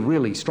really,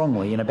 really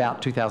strongly in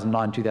about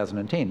 2009,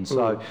 2010.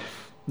 So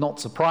not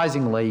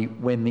surprisingly,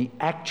 when the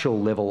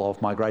actual level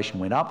of migration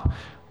went up,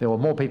 there were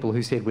more people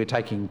who said we're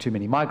taking too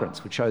many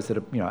migrants, which shows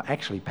that,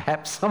 actually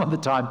perhaps some of the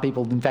time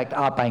people in fact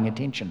are paying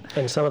attention.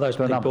 And some of those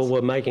people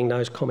were making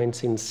those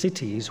comments in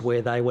cities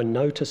where they were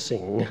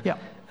noticing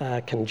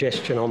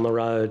congestion on the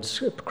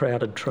roads,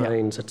 crowded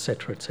trains,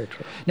 etc.,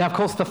 etc. Now, of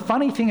course, the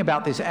funny thing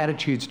about this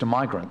attitudes to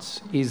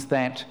migrants is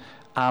that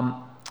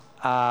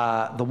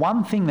the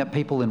one thing that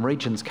people in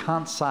regions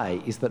can't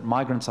say is that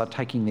migrants are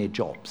taking their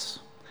jobs,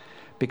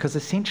 because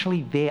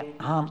essentially there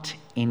aren't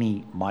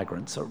any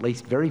migrants, or at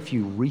least very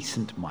few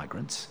recent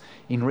migrants,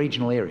 in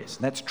regional areas.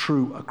 And that's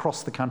true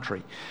across the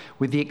country,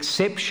 with the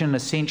exception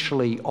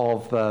essentially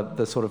of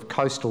the sort of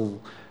coastal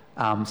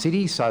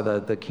cities, so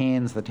the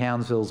Cairns, the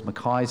Townsvilles,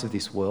 Mackays of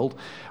this world,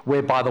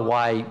 where, by the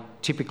way,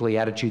 typically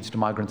attitudes to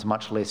migrants are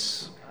much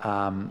less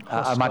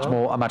are much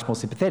more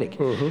sympathetic.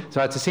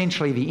 So it's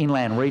essentially the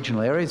inland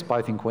regional areas,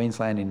 both in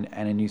Queensland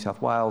and in New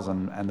South Wales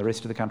and the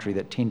rest of the country,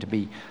 that tend to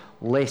be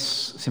less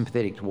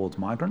sympathetic towards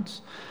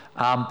migrants.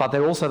 But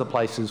they're also the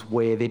places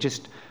where they're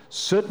just,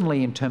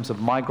 certainly in terms of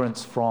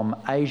migrants from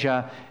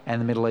Asia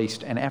and the Middle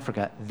East and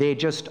Africa, there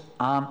just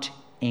aren't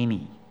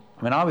any.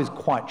 I mean, I was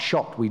quite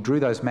shocked. We drew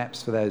those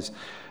maps for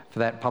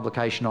that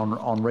publication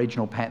on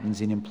regional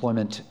patterns in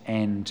employment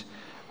and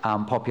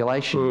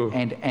population.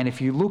 And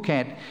if you look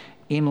at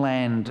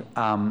inland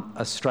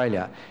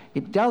Australia,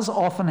 it does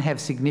often have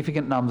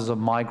significant numbers of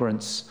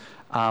migrants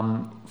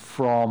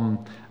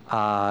from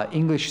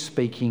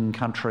English-speaking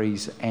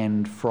countries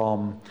and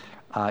from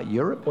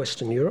Europe.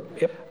 Western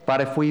Europe, yep. But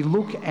if we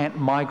look at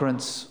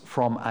migrants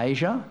from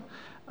Asia,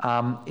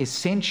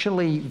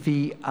 essentially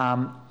the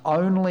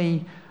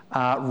only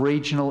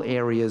regional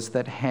areas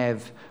that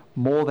have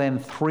more than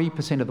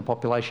 3% of the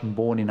population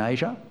born in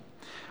Asia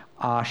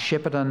are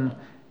Shepparton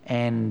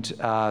and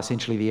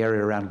essentially the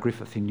area around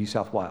Griffith in New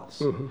South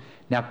Wales.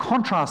 Now,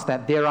 contrast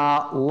that, there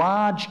are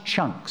large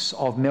chunks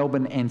of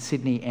Melbourne and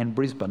Sydney and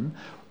Brisbane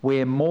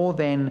where more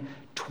than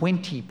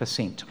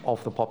 20%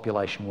 of the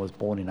population was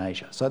born in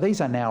Asia. So these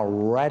are now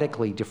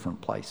radically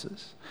different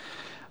places.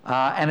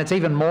 And it's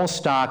even more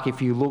stark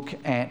if you look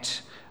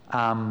at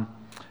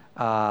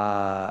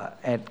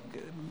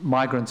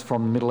migrants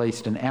from the Middle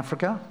East and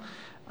Africa.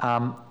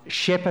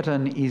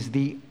 Shepparton is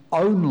the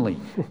only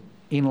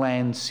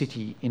inland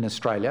city in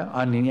Australia,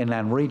 only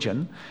inland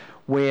region,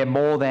 where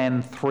more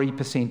than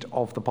 3%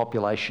 of the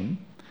population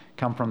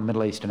come from the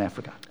Middle East and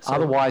Africa. So,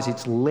 otherwise,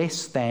 it's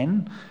less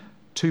than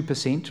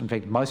 2%. In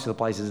fact, most of the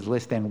places is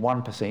less than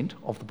 1%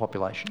 of the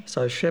population.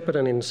 So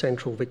Shepparton in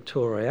central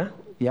Victoria,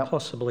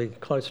 possibly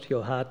close to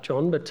your heart,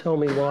 John, but tell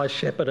me why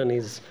Shepparton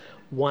is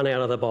one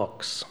out of the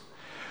box.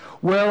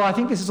 Well, I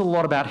think this is a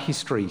lot about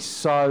history.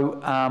 So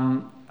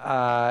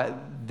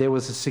there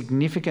was a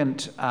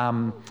significant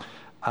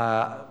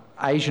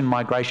Asian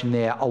migration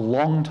there a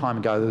long time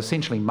ago. There were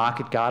essentially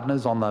market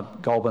gardeners on the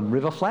Goulburn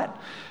River Flat,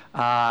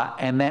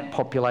 and that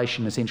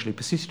population essentially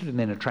persisted and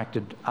then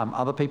attracted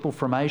other people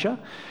from Asia.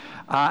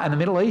 And the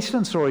Middle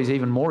Eastern story is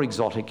even more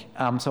exotic.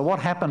 So what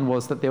happened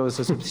was that there was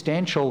a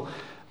substantial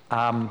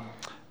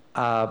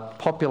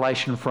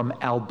population from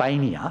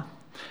Albania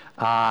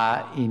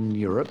in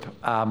Europe,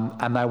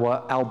 and they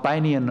were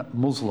Albanian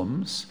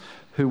Muslims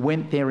who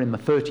went there in the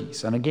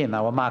 30s. And again, they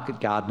were market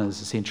gardeners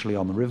essentially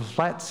on the river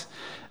flats.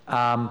 They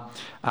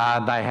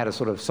had a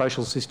sort of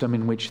social system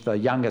in which the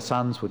younger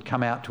sons would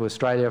come out to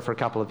Australia for a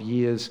couple of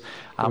years,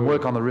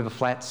 work on the river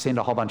flats, send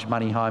a whole bunch of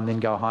money home, then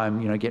go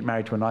home, get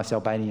married to a nice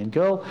Albanian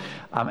girl,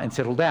 and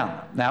settle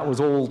down. Now, it was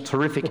all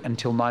terrific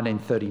until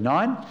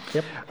 1939.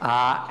 Yep.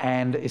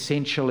 And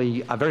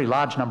essentially a very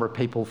large number of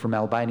people from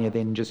Albania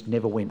then just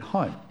never went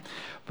home.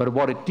 But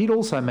what it did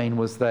also mean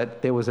was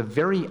that there was a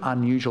very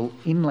unusual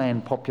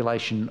inland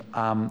population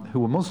who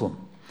were Muslim.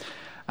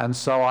 And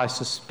so I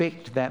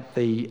suspect that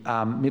the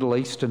Middle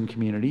Eastern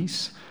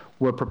communities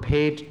were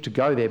prepared to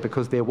go there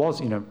because there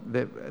was,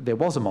 there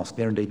was a mosque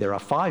there. Indeed, there are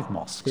 5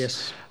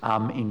 mosques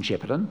in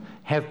Shepparton,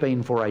 have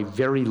been for a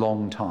very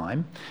long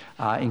time.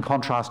 In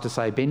contrast to,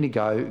 say,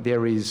 Bendigo,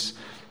 there is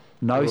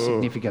no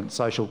significant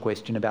social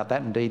question about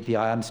that. Indeed,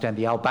 I understand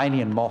the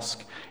Albanian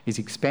mosque is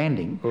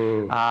expanding.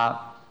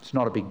 It's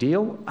not a big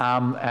deal.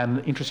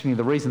 And interestingly,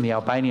 the reason the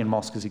Albanian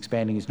mosque is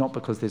expanding is not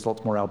because there's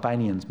lots more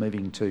Albanians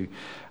moving to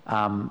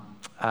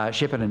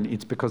Shepparton.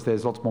 It's because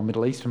there's lots more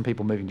Middle Eastern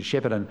people moving to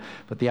Shepparton.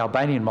 But the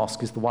Albanian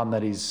mosque is the one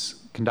that is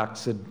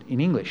conducted in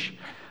English.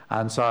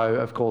 And so,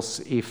 of course,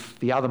 if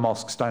the other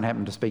mosques don't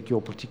happen to speak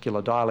your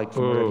particular dialect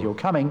from wherever you're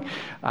coming,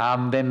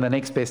 then the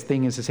next best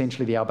thing is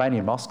essentially the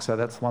Albanian mosque. So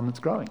that's the one that's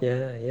growing.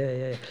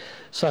 Yeah.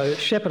 So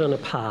Shepparton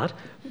apart,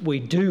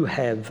 we do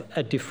have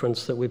a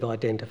difference that we've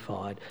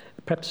identified.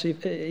 Perhaps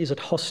is it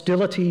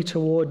hostility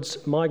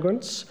towards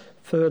migrants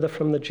further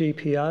from the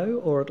GPO,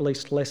 or at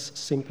least less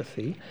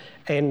sympathy?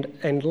 And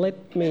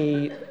let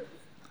me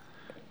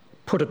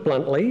put it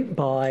bluntly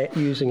by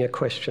using a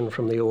question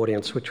from the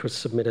audience, which was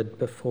submitted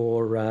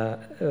before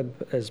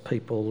as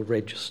people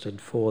registered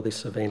for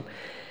this event.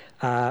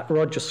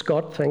 Roger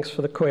Scott, thanks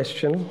for the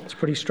question. It's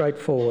pretty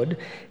straightforward.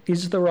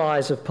 Is the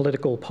rise of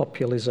political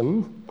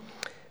populism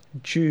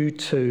due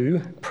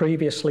to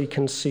previously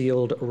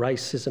concealed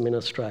racism in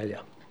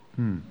Australia?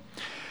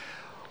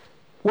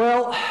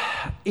 Well,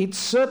 it's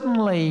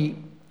certainly,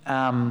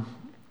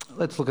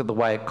 let's look at the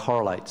way it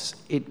correlates.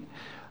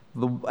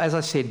 As I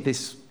said,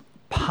 this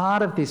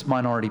part of this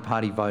minority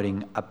party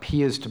voting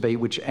appears to be,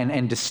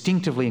 and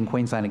distinctively in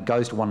Queensland, it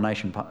goes to One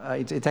Nation.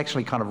 It's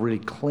actually kind of really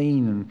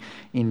clean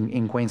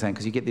in Queensland,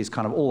 because you get this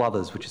kind of all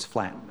others, which is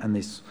flat, and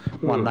this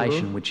One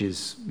Nation, which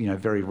is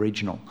very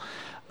regional.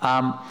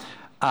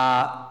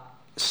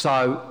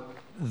 So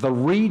the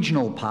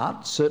regional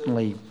part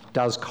certainly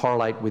does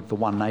correlate with the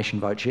One Nation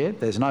vote share.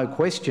 There's no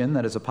question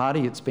that as a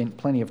party it's spent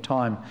plenty of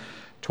time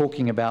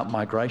talking about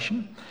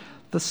migration.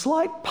 The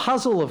slight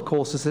puzzle, of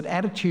course, is that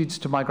attitudes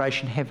to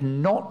migration have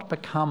not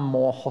become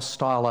more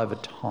hostile over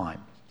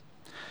time.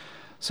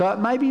 So it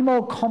may be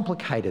more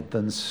complicated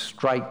than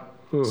straight,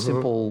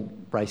 simple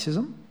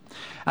racism.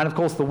 And of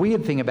course, the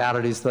weird thing about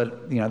it is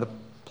that, the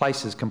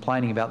places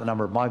complaining about the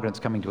number of migrants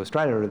coming to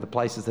Australia are the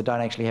places that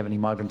don't actually have any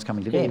migrants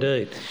coming to them.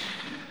 Indeed.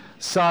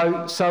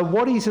 So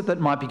what is it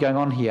that might be going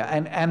on here?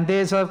 And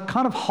there's a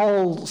kind of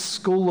whole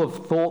school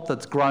of thought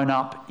that's grown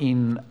up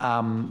in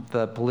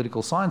the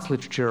political science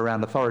literature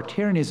around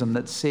authoritarianism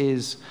that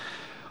says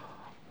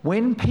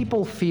when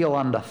people feel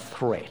under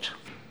threat,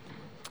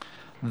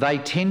 they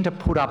tend to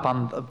put up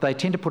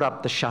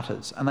the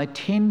shutters, and they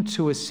tend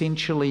to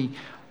essentially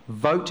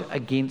vote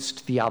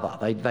against the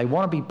other. They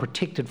want to be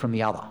protected from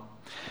the other.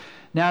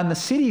 Now, in the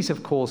cities,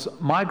 of course,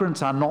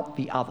 migrants are not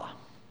the other.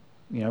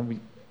 We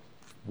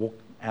walk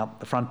out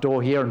the front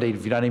door here. Indeed,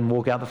 if you don't even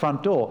walk out the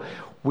front door,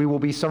 we will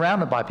be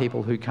surrounded by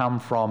people who come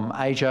from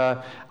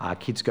Asia. Our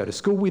kids go to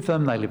school with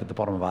them. They live at the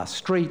bottom of our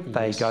street. Yes.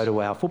 They go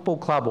to our football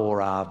club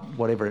or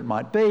whatever it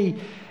might be.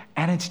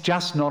 And it's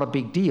just not a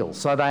big deal.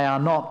 So they are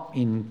not,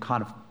 in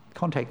kind of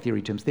contact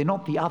theory terms, they're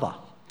not the other.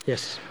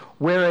 Yes.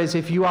 Whereas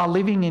if you are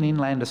living in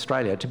inland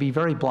Australia, to be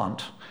very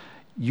blunt,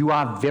 you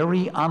are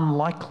very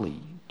unlikely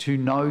to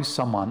know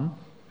someone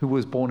who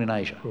was born in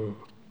Asia.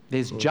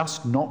 There's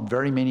just not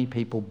very many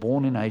people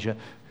born in Asia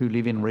who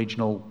live in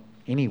regional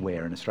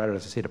anywhere in Australia,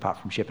 as I said, apart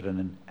from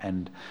Shepparton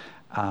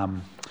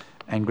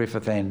and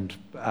Griffith, and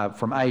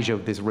from Asia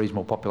there's a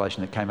reasonable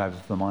population that came over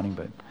for the mining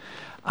boom.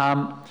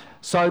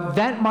 So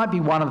that might be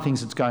one of the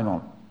things that's going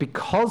on,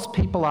 because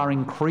people are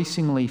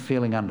increasingly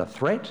feeling under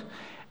threat.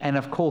 And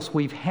of course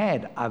we've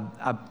had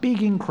a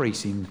big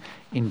increase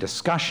in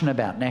discussion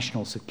about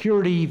national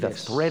security, the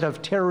threat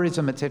of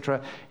terrorism, etc.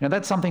 You know,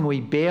 that's something we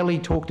barely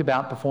talked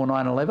about before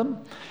 9/11,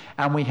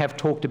 and we have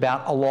talked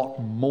about a lot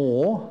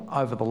more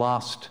over the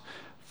last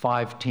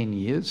 5-10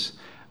 years.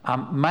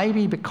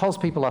 Maybe because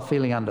people are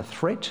feeling under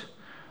threat,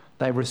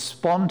 they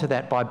respond to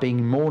that by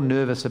being more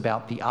nervous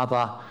about the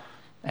other,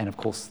 and of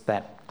course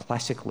that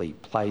classically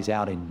plays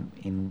out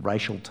in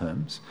racial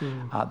terms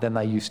than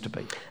they used to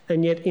be.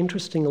 And yet,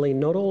 interestingly,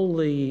 not all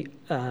the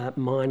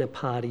minor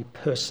party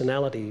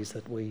personalities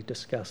that we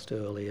discussed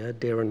earlier,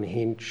 Darren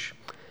Hinch,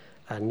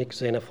 Nick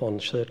Xenophon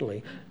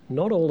certainly,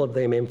 not all of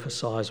them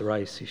emphasise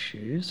race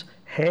issues.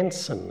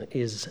 Hanson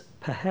is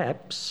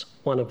perhaps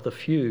one of the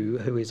few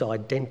who is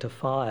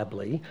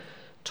identifiably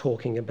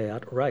talking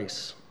about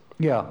race.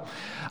 Yeah,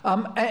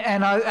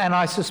 and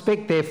I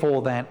suspect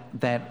therefore that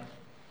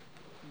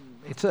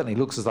it certainly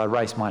looks as though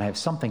race might have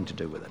something to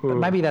do with it, but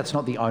maybe that's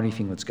not the only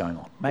thing that's going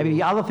on. Maybe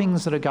the other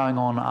things that are going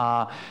on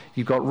are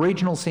you've got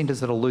regional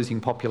centres that are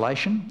losing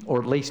population, or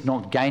at least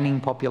not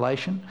gaining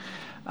population.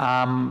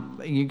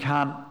 You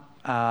can't,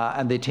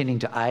 and they're tending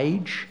to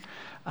age.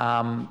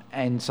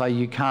 And so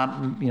you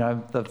can't,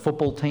 the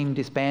football team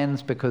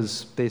disbands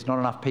because there's not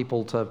enough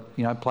people to,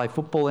 play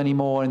football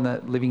anymore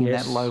living in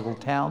that local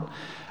town.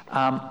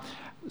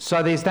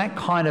 So there's that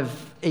kind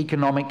of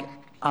economic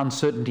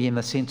uncertainty in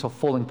the sense of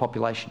falling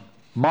population.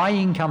 My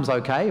income's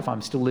okay if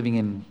I'm still living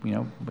in,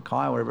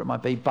 Mackay or wherever it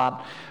might be,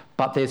 but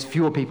there's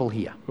fewer people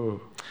here.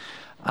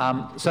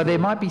 So there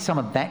might be some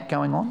of that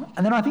going on.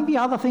 And then I think the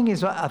other thing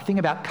is a thing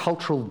about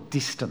cultural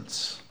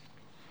distance.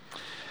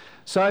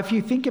 So if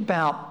you think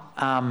about,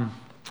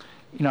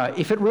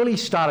 if it really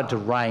started to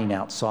rain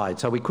outside,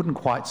 so we couldn't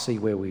quite see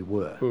where we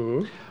were,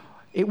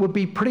 it would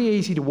be pretty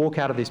easy to walk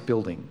out of this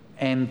building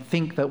and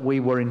think that we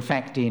were in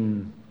fact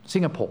in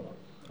Singapore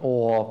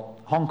or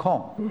Hong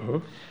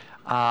Kong,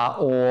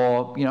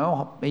 or,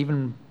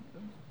 even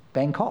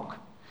Bangkok.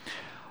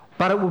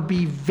 But it would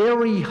be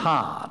very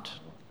hard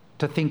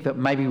to think that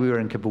maybe we were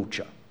in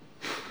Caboolture.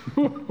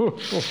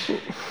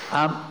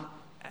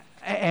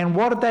 And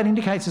what that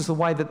indicates is the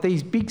way that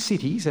these big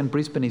cities, and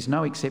Brisbane is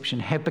no exception,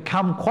 have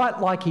become quite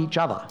like each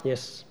other.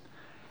 Yes.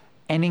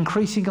 And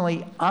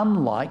increasingly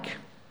unlike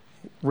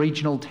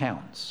regional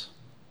towns.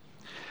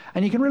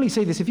 And you can really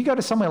see this if you go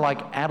to somewhere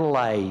like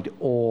Adelaide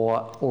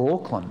or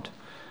Auckland.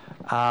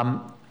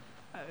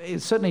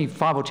 Certainly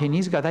 5 or 10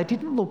 years ago, they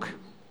didn't look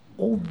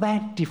all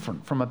that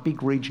different from a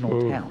big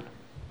regional town.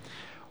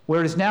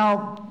 Whereas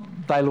now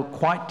they look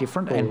quite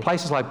different, and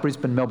places like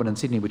Brisbane, Melbourne and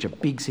Sydney, which are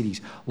big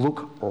cities,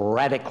 look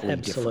radically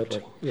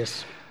different.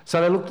 Yes. So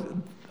they look,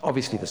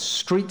 obviously the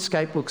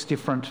streetscape looks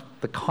different,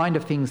 the kind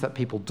of things that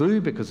people do,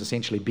 because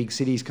essentially big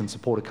cities can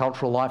support a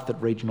cultural life that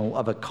regional,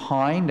 of a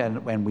kind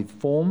and with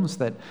forms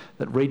that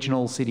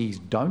regional cities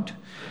don't.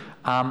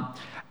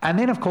 And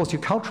then, of course,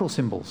 your cultural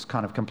symbols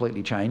kind of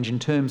completely change in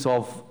terms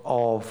of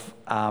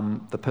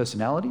the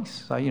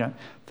personalities. So,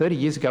 30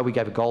 years ago we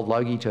gave a gold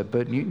logie to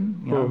Bert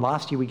Newton.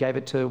 Last year we gave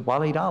it to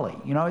Waleed Ali.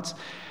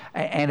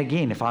 And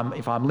again, if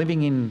I'm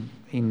living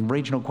in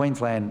regional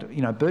Queensland,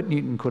 Bert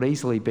Newton could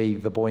easily be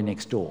the boy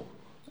next door.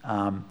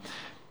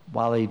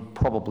 Waleed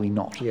probably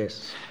not.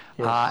 Yes.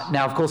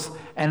 Now, of course,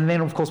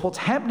 what's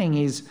happening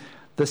is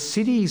the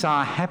cities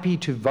are happy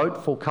to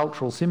vote for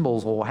cultural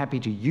symbols or happy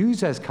to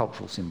use as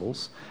cultural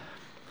symbols.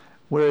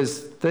 Whereas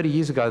 30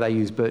 years ago, they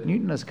used Bert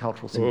Newton as a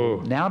cultural symbol.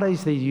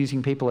 Nowadays, they're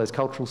using people as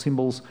cultural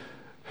symbols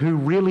who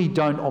really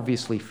don't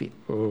obviously fit.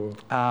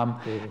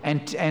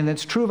 And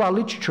it's true of our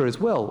literature as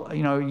well.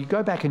 You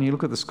go back and you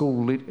look at the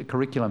school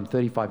curriculum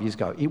 35 years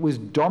ago, it was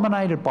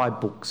dominated by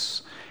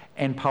books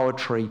and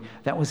poetry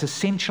that was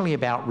essentially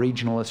about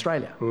regional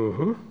Australia.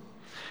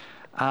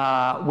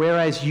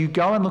 Whereas you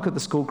go and look at the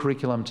school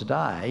curriculum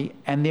today,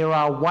 and there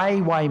are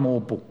way, way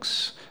more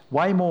books,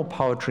 way more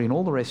poetry and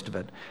all the rest of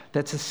it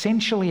that's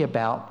essentially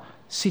about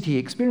city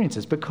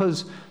experiences,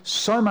 because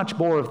so much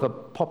more of the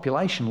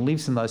population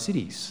lives in those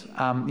cities.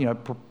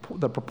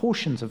 The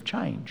proportions have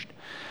changed.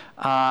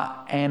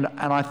 And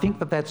I think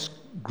that's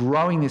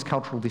growing this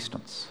cultural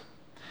distance.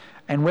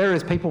 And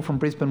whereas people from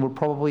Brisbane would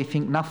probably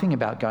think nothing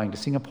about going to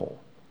Singapore,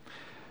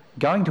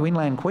 going to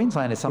inland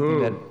Queensland is something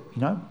that,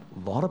 a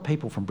lot of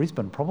people from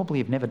Brisbane probably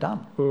have never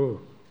done.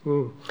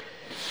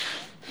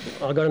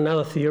 I've got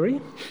another theory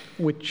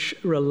which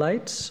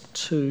relates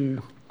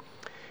to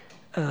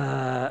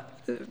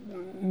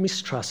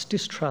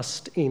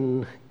distrust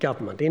in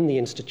government, in the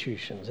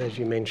institutions, as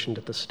you mentioned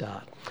at the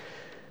start.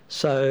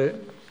 So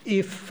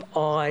if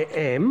I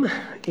am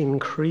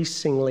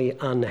increasingly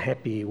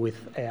unhappy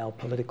with our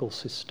political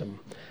system,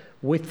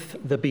 with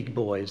the big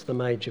boys, the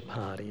major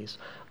parties,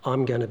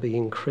 I'm going to be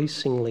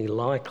increasingly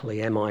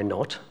likely, am I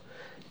not,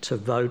 to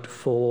vote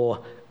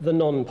for the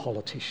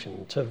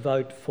non-politician, to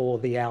vote for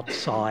the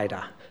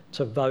outsider,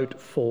 to vote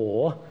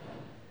for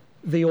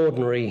the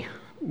ordinary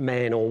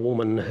man or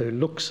woman who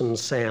looks and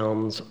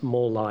sounds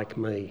more like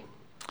me?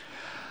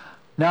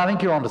 Now, I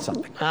think you're onto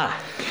something.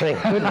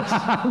 Thank goodness.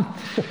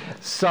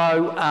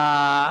 So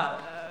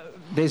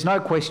there's no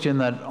question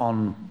that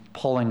on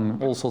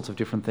polling, all sorts of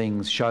different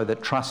things show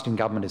that trust in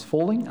government is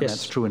falling, and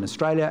that's true in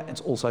Australia.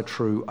 It's also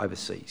true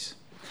overseas.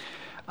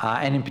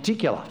 And in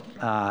particular,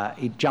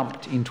 it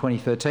jumped in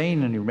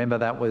 2013, and you remember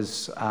that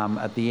was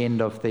at the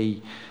end of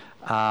the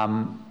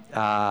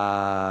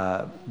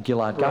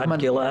Gillard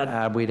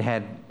government. We'd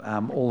had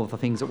all of the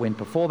things that went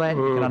before that.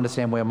 You can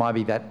understand where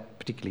maybe that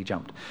particularly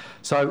jumped.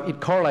 So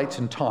it correlates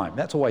in time.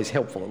 That's always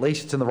helpful. At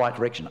least it's in the right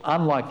direction,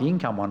 unlike the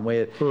income one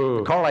where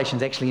the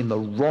correlation's actually in the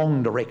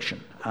wrong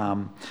direction.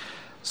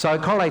 So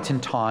it correlates in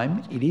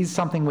time. It is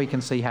something we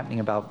can see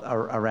happening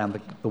around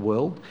the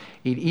world.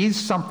 It is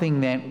something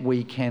that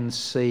we can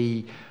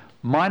see.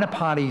 Minor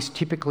parties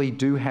typically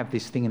do have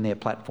this thing in their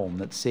platform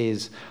that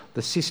says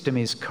the system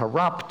is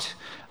corrupt,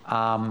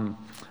 or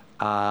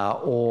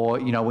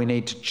we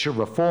need to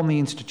reform the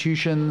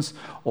institutions,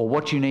 or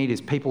what you need is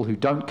people who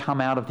don't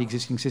come out of the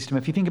existing system.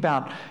 If you think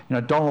about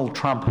Donald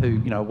Trump, who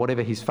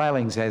whatever his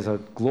failings, has a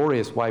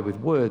glorious way with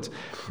words,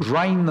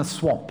 drain the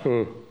swamp.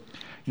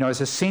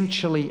 It's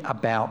essentially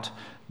about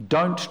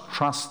don't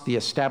trust the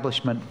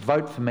establishment,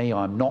 vote for me,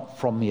 I'm not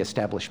from the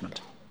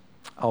establishment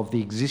of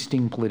the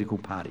existing political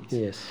parties.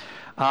 Yes.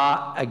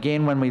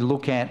 Again, when we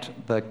look at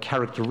the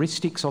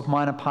characteristics of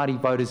minor party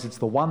voters, it's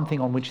the one thing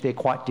on which they're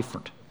quite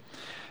different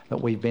that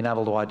we've been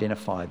able to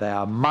identify. They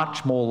are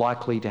much more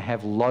likely to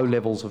have low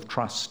levels of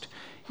trust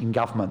in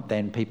government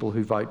than people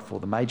who vote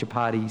for the major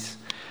parties.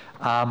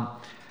 So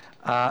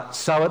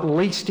at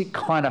least it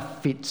kind of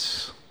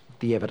fits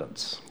the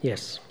evidence.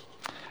 Yes.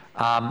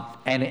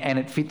 And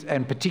it fits,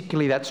 and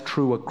particularly that's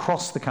true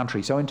across the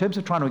country. So in terms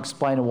of trying to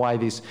explain away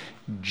this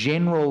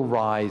general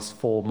rise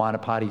for minor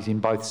parties in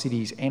both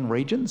cities and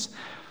regions,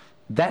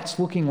 that's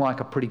looking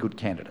like a pretty good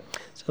candidate.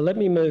 So let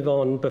me move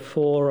on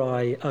before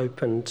I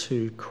open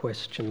to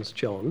questions,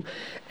 John,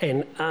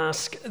 and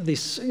ask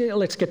this.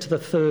 Let's get to the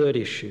third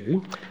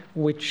issue,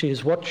 which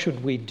is what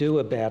should we do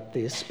about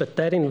this? But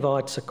that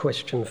invites a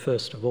question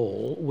first of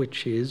all,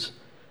 which is,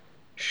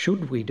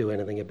 should we do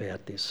anything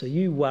about this? Are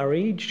you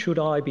worried? Should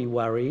I be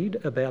worried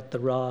about the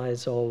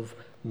rise of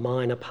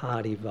minor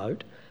party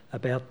vote,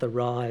 about the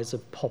rise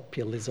of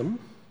populism?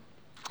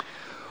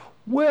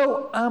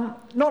 Well,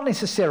 not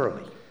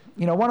necessarily.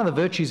 One of the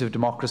virtues of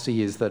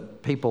democracy is that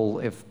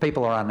if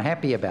people are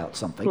unhappy about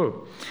something,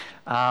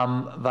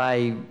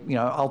 they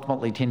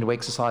ultimately tend to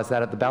exercise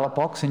that at the ballot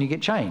box and you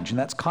get change, and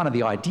that's kind of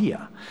the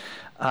idea.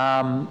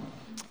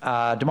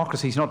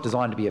 Democracy is not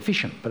designed to be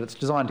efficient, but it's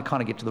designed to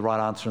kind of get to the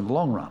right answer in the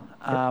long run.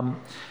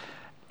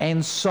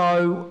 And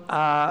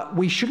so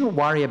we shouldn't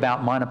worry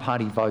about minor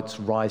party votes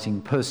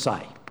rising per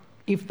se.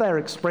 If they're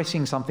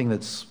expressing something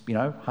that's,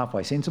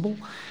 halfway sensible,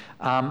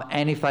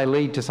 and if they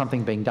lead to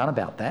something being done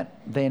about that,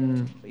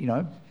 then,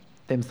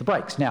 them's the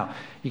breaks. Now,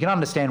 you can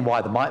understand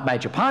why the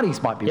major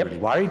parties might be really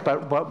worried,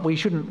 but we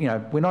shouldn't,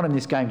 we're not in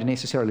this game to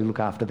necessarily look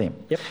after them.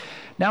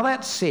 Now,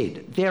 that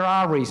said, there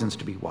are reasons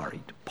to be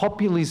worried.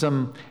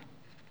 Populism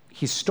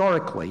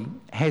historically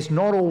has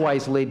not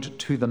always led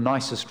to the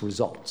nicest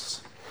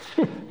results.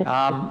 It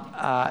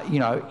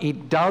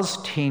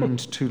does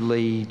tend to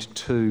lead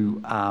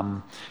to,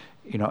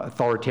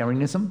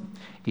 authoritarianism.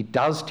 It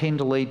does tend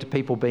to lead to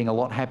people being a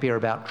lot happier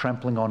about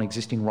trampling on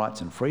existing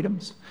rights and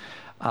freedoms.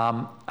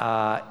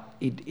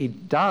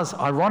 It does,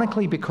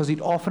 ironically, because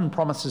it often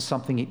promises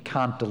something it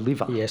can't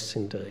deliver. Yes,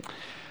 indeed.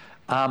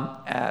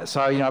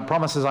 So, it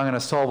promises I'm going to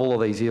solve all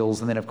of these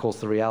ills, and then, of course,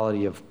 the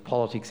reality of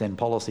politics and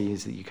policy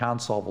is that you can't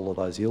solve all of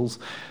those ills.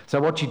 So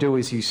what you do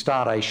is you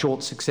start a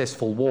short,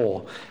 successful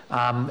war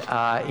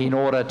in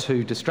order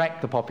to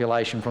distract the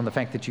population from the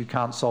fact that you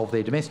can't solve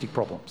their domestic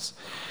problems.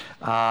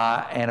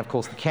 And, of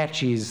course, the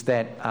catch is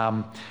that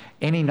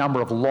any number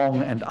of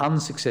long and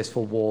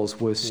unsuccessful wars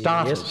were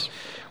started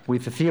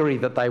with the theory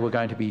that they were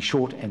going to be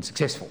short and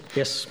successful.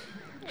 Yes.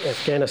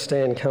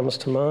 Afghanistan comes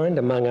to mind,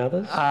 among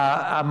others.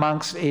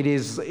 It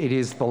is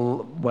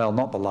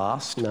not the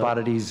last, but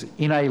it is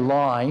in a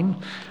line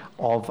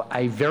of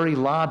a very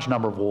large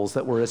number of wars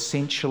that were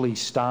essentially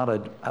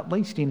started, at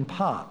least in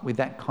part, with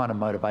that kind of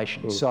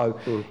motivation.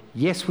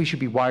 Yes, we should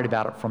be worried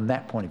about it from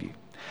that point of view.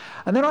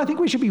 And then I think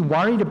we should be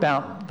worried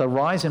about the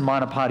rise in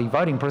minor party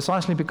voting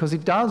precisely because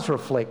it does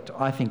reflect,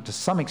 I think, to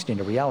some extent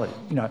a reality.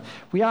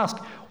 We ask,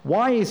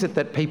 why is it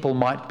that people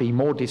might be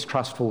more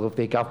distrustful of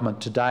their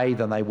government today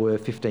than they were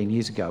 15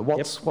 years ago?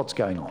 What's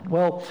going on?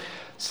 Well,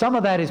 some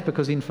of that is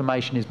because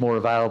information is more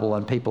available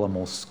and people are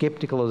more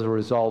sceptical as a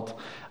result,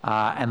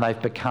 and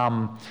they've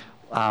become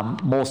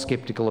more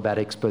sceptical about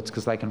experts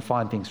because they can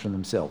find things from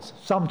themselves.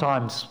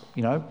 Sometimes,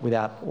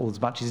 without all as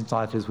much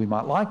insight as we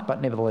might like,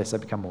 but nevertheless they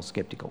become more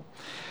sceptical.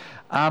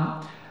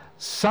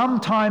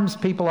 Sometimes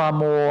people are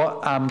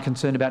more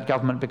concerned about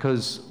government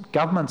because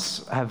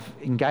governments have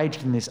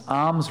engaged in this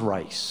arms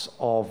race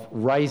of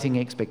raising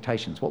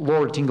expectations. What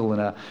Laura Tingle, in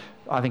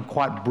I think,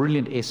 quite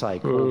brilliant essay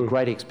called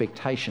Great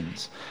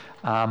Expectations.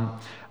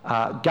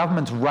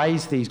 Governments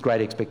raise these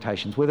great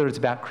expectations, whether it's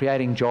about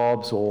creating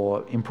jobs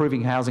or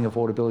improving housing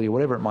affordability or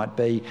whatever it might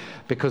be,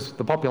 because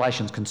the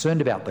population's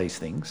concerned about these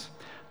things.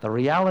 The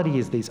reality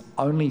is there's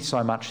only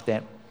so much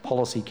that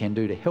policy can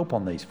do to help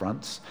on these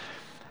fronts.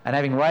 And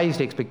having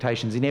raised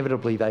expectations,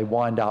 inevitably they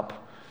wind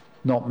up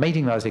not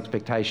meeting those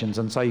expectations,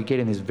 and so you get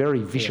in this very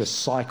vicious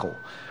cycle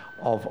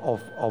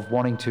of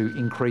wanting to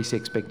increase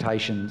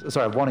expectations,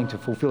 wanting to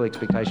fulfil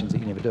expectations that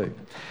you never do.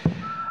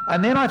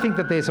 And then I think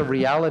that there's a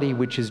reality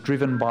which is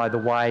driven by the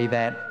way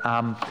that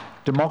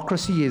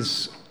democracy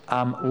is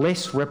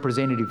less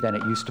representative than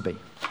it used to be.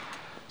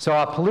 So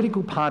our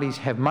political parties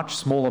have much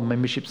smaller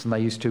memberships than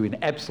they used to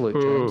in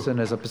absolute terms, and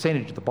as a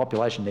percentage of the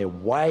population, they're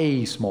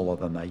way smaller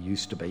than they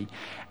used to be,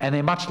 and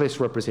they're much less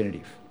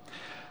representative.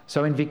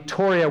 So in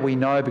Victoria, we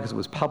know, because it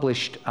was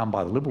published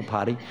by the Liberal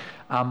Party,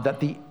 that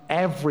the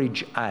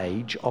average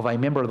age of a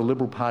member of the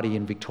Liberal Party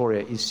in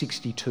Victoria is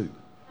 62.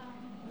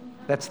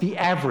 That's the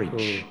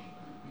average.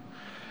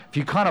 If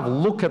you kind of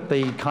look at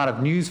the kind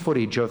of news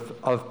footage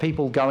of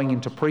people going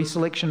into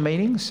pre-selection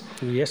meetings,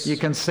 you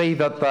can see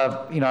that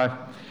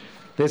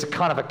there's a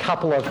kind of a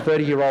couple of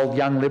 30-year-old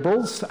young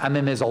Liberals, and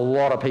then there's a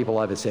lot of people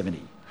over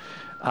 70.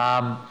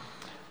 And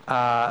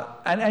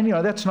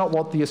that's not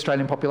what the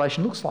Australian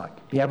population looks like.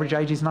 The average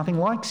age is nothing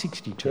like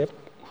 62. Yep.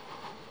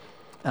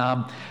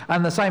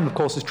 And the same, of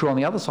course, is true on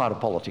the other side of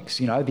politics.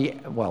 More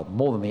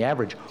than the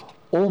average,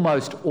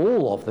 almost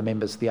all of the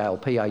members of the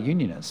ALP are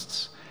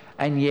unionists,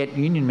 and yet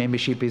union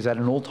membership is at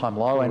an all-time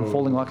low and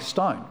falling like a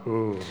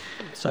stone.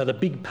 So the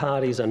big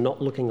parties are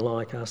not looking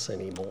like us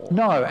anymore.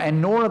 No,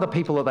 and nor are the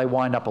people that they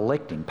wind up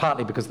electing,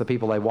 partly because the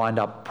people they wind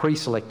up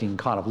pre-selecting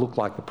kind of look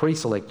like the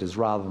pre-selectors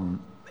rather than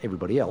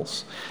everybody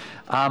else,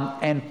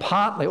 and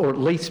partly, or at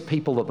least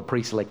people that the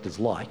pre-selectors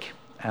like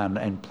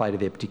and play to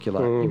their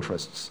particular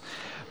interests.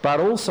 But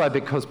also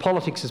because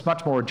politics is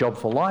much more a job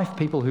for life.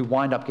 People who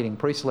wind up getting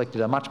pre-selected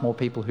are much more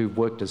people who've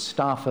worked as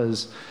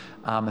staffers,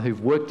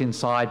 who've worked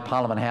inside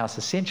Parliament House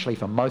essentially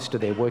for most of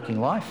their working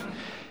life.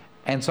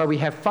 And so we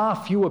have far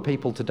fewer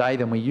people today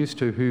than we used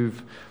to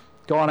who've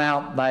gone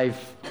out, they've,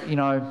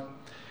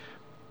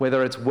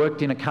 whether it's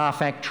worked in a car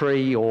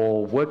factory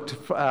or worked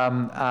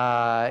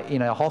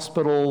in a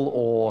hospital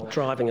or...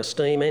 Driven a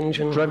steam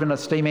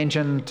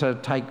engine, to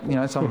take,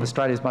 some of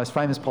Australia's most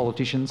famous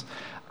politicians.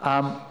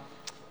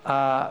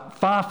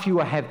 Far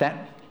fewer have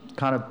that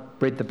kind of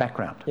breadth of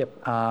background.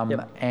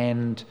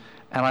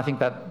 And I think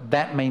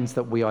that means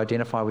that we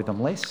identify with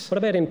them less. What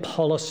about in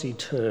policy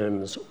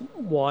terms?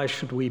 Why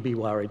should we be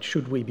worried?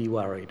 Should we be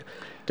worried?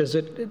 Does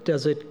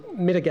it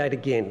mitigate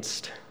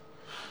against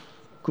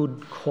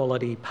good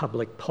quality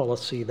public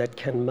policy that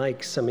can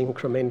make some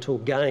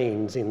incremental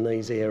gains in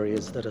these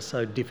areas that are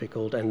so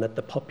difficult and that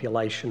the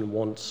population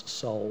wants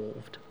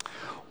solved?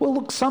 Well,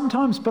 look,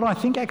 sometimes, but I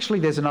think actually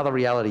there's another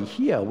reality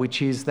here,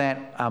 which is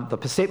that the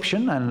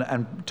perception,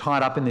 and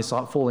tied up in this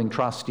falling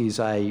trust, is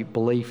a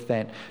belief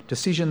that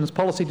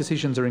policy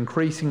decisions are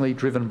increasingly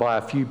driven by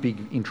a few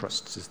big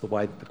interests, is the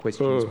way that the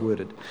question is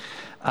worded.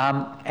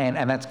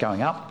 And that's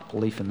going up,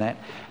 belief in that.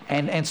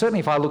 And certainly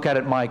if I look at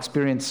it, my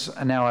experience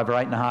now over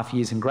 8.5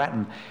 years in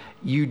Grattan,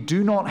 you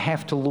do not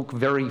have to look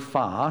very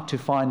far to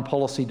find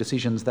policy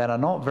decisions that are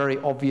not very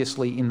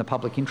obviously in the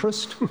public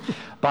interest,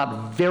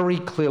 but very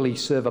clearly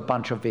serve a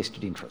bunch of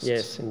vested interests.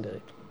 Yes,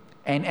 indeed.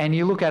 And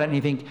you look at it and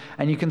you think,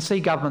 and you can see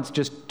governments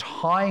just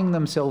tying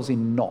themselves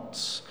in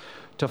knots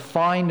to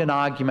find an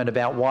argument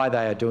about why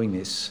they are doing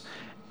this,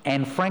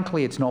 and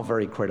frankly, it's not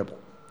very credible.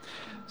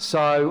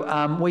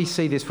 So we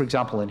see this, for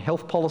example, in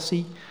health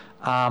policy.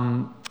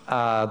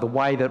 The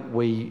way that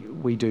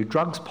we do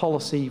drugs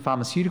policy,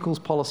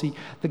 pharmaceuticals policy,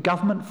 the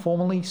government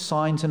formally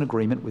signs an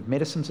agreement with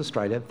Medicines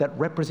Australia that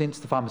represents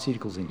the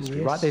pharmaceuticals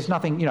industry, right? There's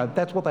nothing,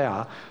 that's what they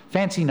are.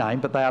 Fancy name,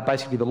 but they are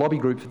basically the lobby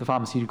group for the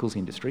pharmaceuticals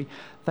industry.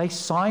 They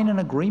sign an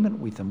agreement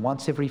with them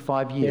once every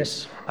 5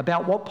 years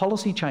about what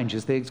policy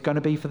changes there's going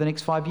to be for the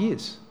next 5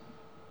 years.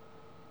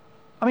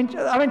 I mean,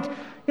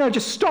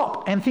 just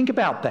stop and think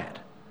about that.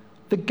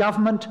 The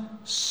government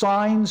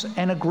signs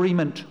an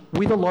agreement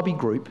with a lobby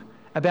group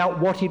about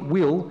what it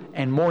will,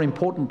 and more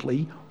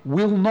importantly,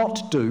 will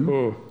not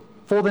do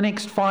for the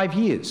next 5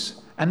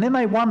 years. And then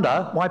they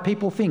wonder why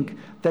people think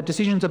that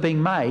decisions are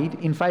being made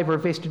in favour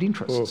of vested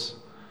interests.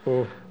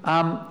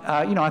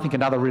 I think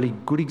another really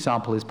good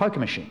example is poker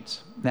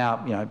machines.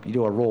 Now, you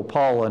do a raw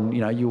poll and,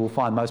 you will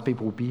find most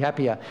people would be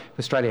happier if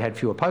Australia had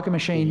fewer poker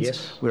machines.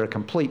 Yes. We're a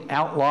complete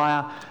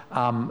outlier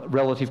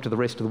relative to the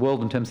rest of the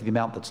world in terms of the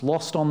amount that's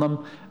lost on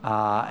them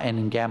and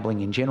in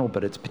gambling in general,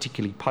 but it's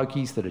particularly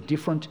pokies that are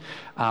different.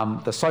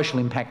 The social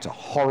impacts are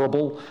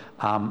horrible.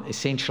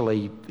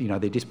 Essentially, they're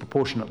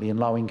disproportionately in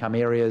low-income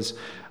areas.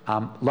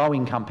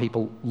 Low-income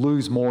people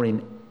lose more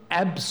in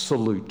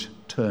absolute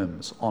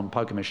terms on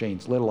poker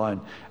machines, let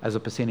alone as a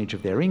percentage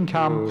of their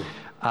income.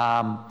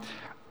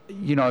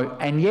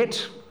 and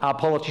yet our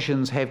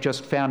politicians have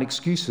just found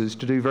excuses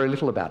to do very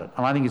little about it.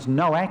 And I think it's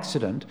no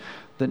accident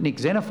that Nick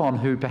Xenophon,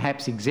 who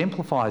perhaps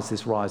exemplifies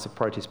this rise of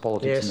protest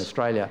politics in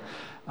Australia,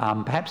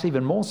 perhaps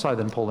even more so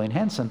than Pauline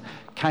Hanson,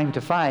 came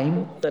to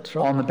fame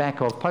on the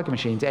back of poker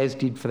machines, as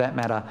did, for that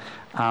matter,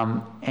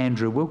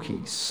 Andrew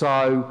Wilkie.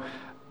 So,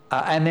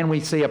 and then we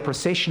see a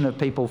procession of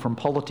people from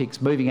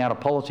politics moving out of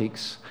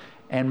politics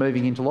and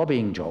moving into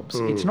lobbying jobs.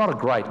 It's not a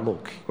great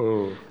look.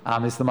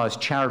 It's the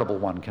most charitable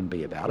one can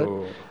be about it.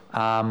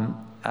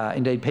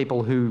 Indeed,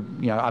 people who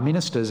are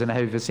ministers and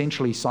have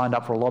essentially signed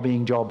up for a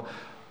lobbying job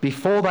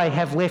before they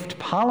have left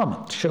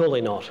Parliament.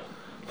 Surely not.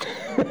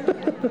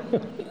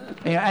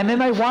 And then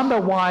they wonder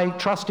why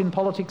trust in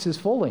politics is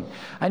falling.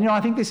 And I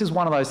think this is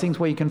one of those things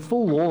where you can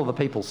fool all of the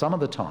people some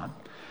of the time,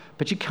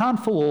 but you can't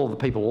fool all of the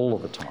people all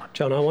of the time.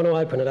 John, I want to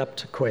open it up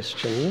to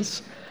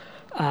questions.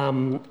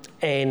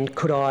 And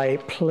could I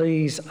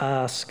please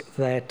ask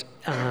that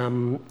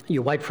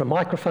you wait for a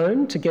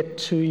microphone to get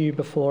to you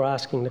before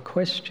asking the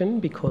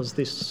question, because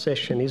this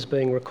session is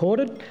being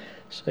recorded,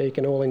 so you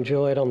can all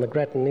enjoy it on the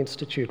Grattan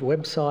Institute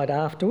website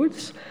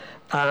afterwards.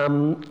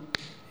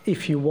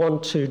 If you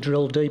want to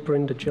drill deeper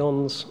into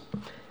John's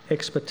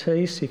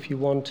expertise, if you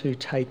want to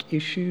take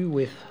issue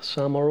with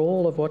some or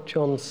all of what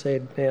John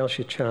said, now's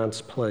your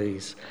chance,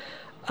 please.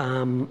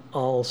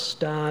 I'll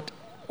start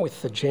with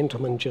the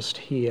gentleman just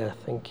here.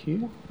 Thank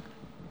you.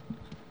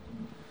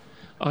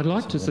 I'd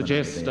like to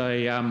suggest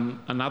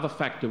another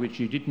factor which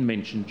you didn't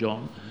mention,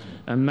 John,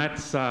 and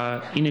that's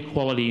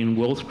inequality in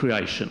wealth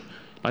creation.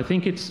 I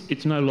think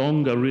it's no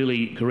longer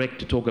really correct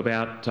to talk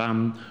about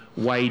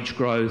wage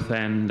growth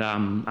and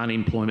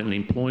unemployment and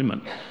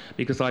employment,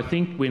 because I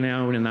think we're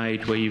now in an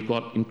age where you've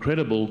got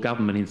incredible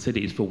government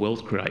incentives for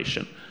wealth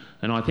creation,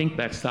 and I think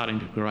that's starting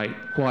to create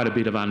quite a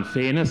bit of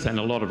unfairness and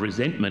a lot of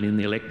resentment in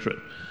the electorate.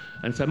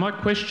 And so my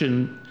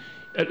question,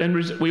 and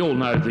we all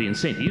know the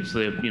incentives,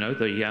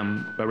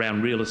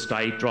 around real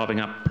estate, driving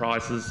up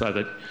prices so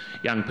that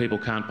young people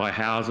can't buy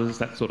houses,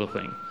 that sort of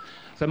thing.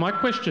 So my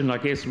question, I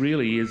guess,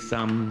 really is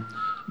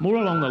more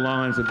along the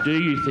lines of,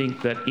 do you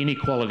think that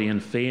inequality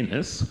and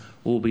fairness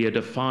will be a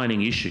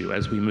defining issue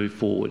as we move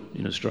forward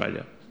in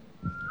Australia?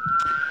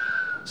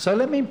 So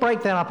let me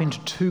break that up into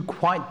two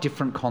quite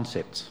different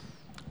concepts.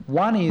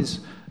 One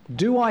is,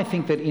 do I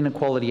think that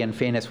inequality and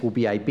fairness will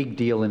be a big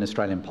deal in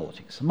Australian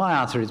politics? My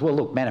answer is, well,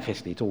 look,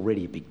 manifestly, it's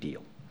already a big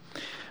deal.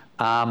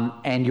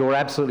 And you're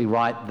absolutely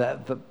right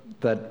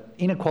that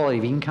inequality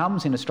of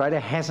incomes in Australia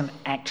hasn't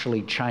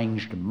actually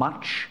changed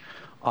much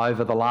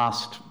over the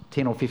last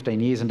 10 or 15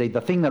 years. Indeed,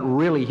 the thing that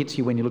really hits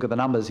you when you look at the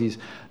numbers is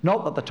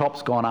not that the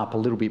top's gone up a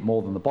little bit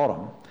more than the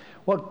bottom.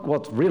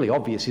 What's really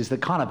obvious is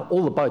that kind of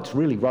all the boats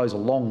really rose a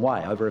long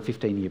way over a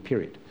 15-year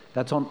period.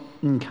 That's on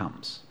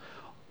incomes.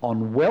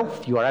 On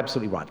wealth, you are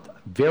absolutely right.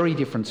 Very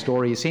different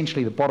story.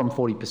 Essentially, the bottom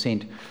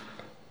 40%,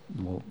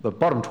 well, the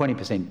bottom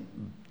 20%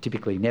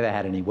 typically never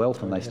had any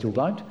wealth, and they still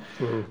don't.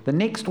 Mm-hmm. The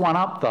next one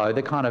up, though,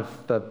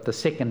 the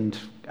second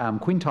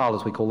quintile,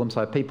 as we call them,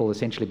 so people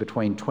essentially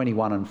between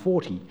 21 and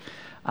 40,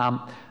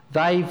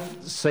 they've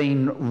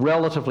seen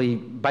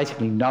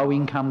basically no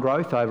income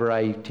growth over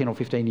a 10 or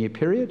 15-year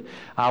period,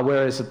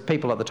 whereas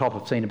people at the top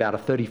have seen about a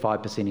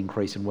 35%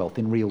 increase in wealth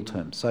in real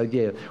terms. So,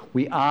 yeah,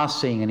 we are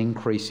seeing an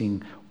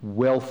increasing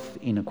wealth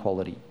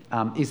inequality.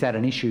 Is that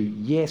an issue?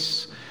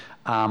 Yes.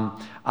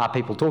 Are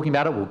people talking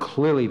about it? Well,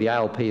 clearly the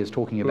ALP is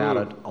talking about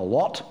it a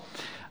lot.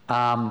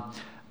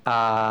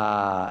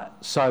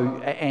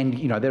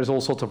 There's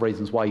all sorts of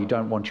reasons why you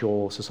don't want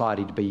your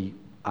society to be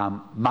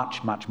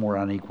much, much more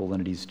unequal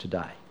than it is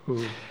today.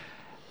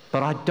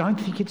 But I don't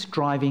think it's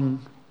driving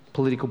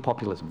political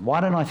populism. Why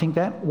don't I think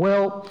that?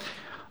 Well,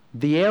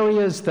 the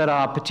areas that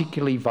are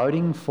particularly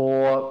voting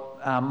for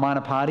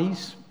minor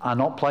parties are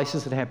not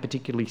places that have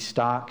particularly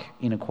stark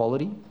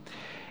inequality.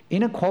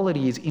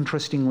 Inequality is,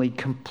 interestingly,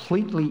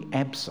 completely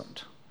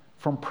absent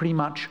from pretty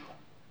much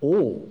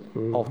all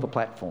of the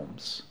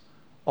platforms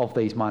of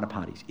these minor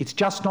parties. It's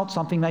just not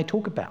something they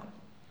talk about.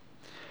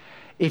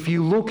 If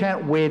you look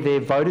at where their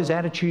voters'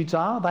 attitudes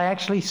are, they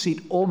actually sit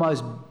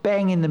almost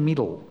bang in the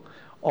middle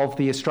of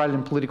the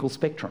Australian political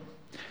spectrum.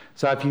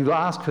 So if you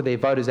ask for their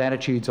voters'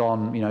 attitudes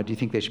on, do you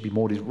think there should be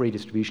more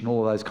redistribution,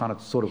 all of those kind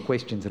of sort of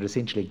questions that are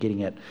essentially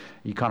getting at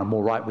you kind of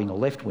more right-wing or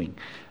left-wing,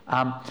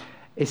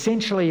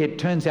 essentially it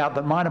turns out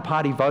that minor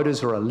party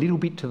voters are a little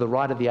bit to the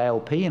right of the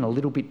ALP and a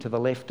little bit to the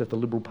left of the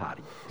Liberal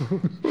Party.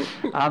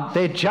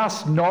 They're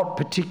just not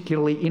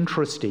particularly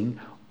interesting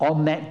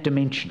on that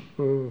dimension.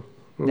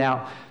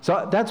 Now,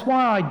 so that's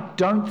why I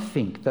don't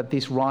think that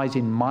this rise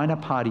in minor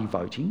party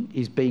voting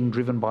is being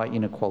driven by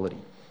inequality.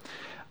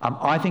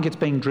 I think it's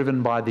being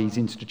driven by these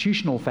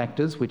institutional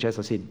factors, which, as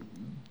I said,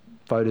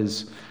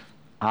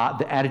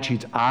 the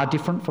attitudes are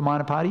different for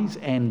minor parties,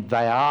 and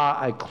they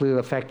are a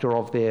clear factor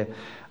of their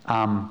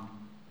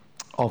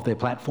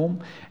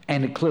platform,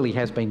 and it clearly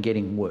has been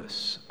getting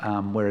worse.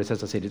 Whereas,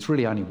 as I said, it's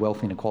really only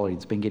wealth inequality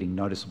that's been getting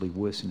noticeably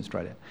worse in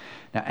Australia.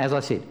 Now, as I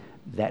said,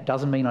 that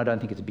doesn't mean I don't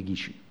think it's a big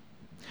issue.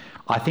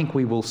 I think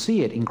we will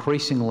see it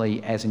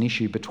increasingly as an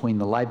issue between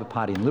the Labor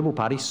Party and Liberal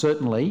Party.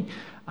 Certainly,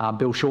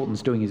 Bill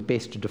Shorten's doing his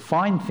best to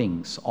define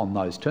things on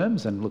those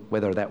terms, and look,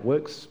 whether that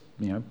works,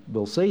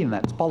 we'll see, and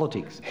that's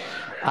politics.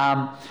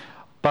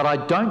 But I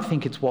don't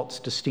think it's what's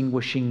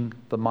distinguishing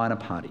the minor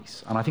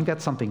parties, and I think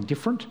that's something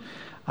different.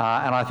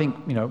 And I think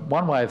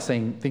one way of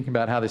thinking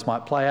about how this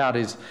might play out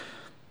is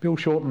Bill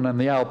Shorten and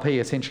the ALP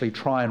essentially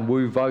try and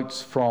woo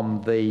votes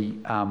from the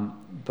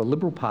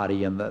Liberal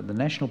Party and the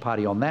National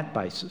Party on that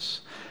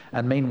basis,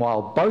 and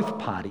meanwhile both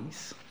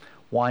parties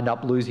wind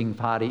up losing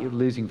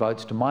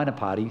votes to minor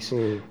parties,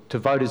 to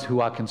voters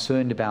who are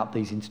concerned about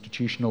these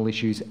institutional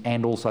issues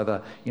and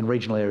also in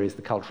regional areas,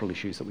 the cultural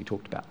issues that we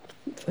talked about.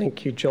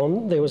 Thank you,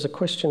 John. There was a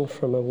question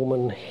from a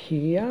woman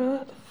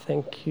here.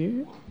 Thank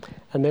you.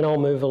 And then I'll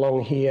move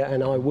along here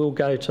and I will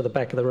go to the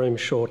back of the room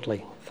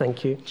shortly.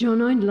 Thank you.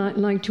 John, I'd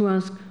like to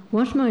ask,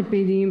 what might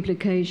be the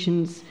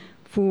implications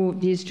for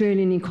the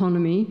Australian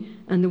economy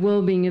and the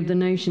well-being of the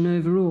nation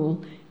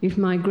overall if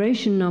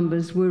migration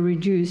numbers were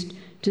reduced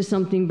to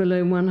something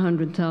below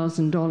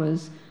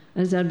 $100,000,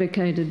 as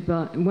advocated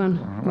by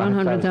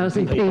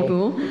 100,000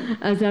 people,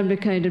 as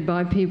advocated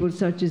by people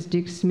such as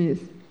Dick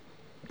Smith?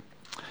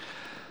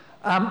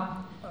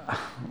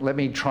 Let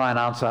me try and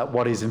answer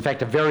what is, in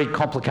fact, a very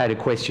complicated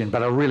question,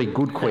 but a really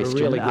good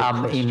question,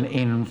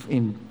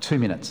 in 2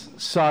 minutes.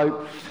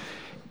 So,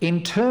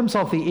 in terms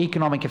of the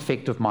economic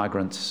effect of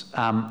migrants,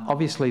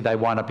 obviously they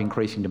wind up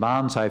increasing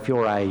demand. So if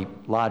you're a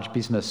large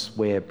business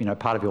where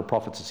part of your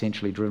profit's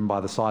essentially driven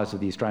by the size of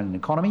the Australian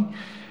economy,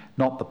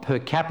 not the per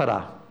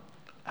capita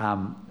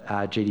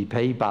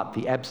GDP, but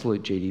the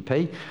absolute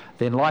GDP,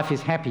 then life is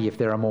happy if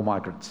there are more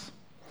migrants.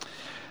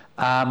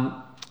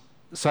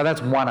 So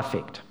that's one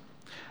effect.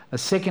 A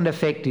second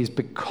effect is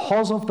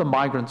because of the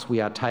migrants we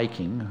are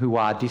taking, who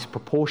are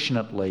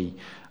disproportionately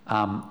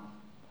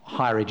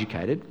higher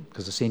educated,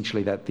 because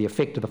essentially that the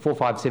effect of the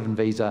 457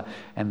 visa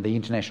and the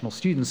international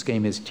student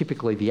scheme is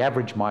typically the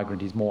average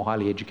migrant is more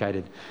highly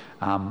educated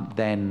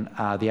than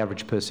the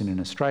average person in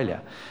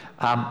Australia.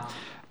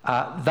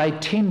 They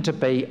tend to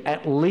be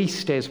at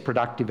least as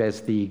productive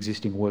as the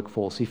existing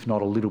workforce, if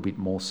not a little bit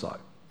more so.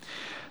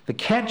 The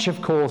catch,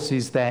 of course,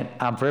 is that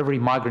for every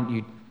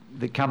migrant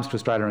that comes to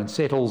Australia and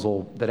settles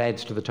or that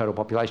adds to the total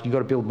population, you've got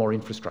to build more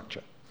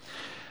infrastructure.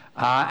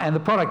 And the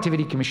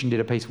Productivity Commission did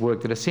a piece of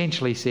work that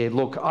essentially said,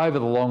 look, over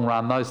the long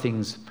run, those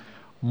things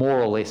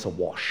more or less a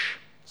wash.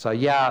 So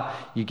yeah,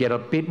 you get a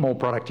bit more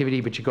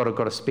productivity, but you've got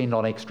to spend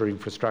on extra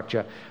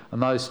infrastructure,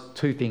 and those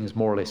two things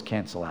more or less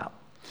cancel out.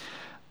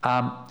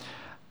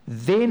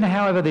 Then,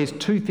 however, there's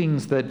two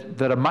things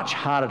that are much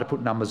harder to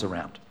put numbers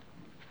around.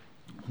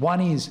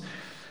 One is,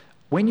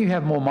 when you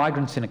have more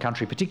migrants in a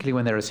country, particularly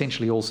when they're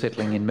essentially all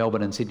settling in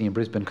Melbourne and Sydney and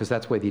Brisbane, because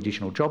that's where the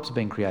additional jobs are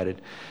being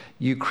created,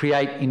 you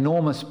create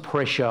enormous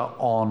pressure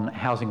on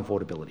housing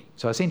affordability.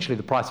 So essentially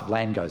the price of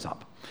land goes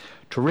up.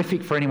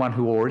 Terrific for anyone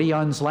who already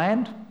owns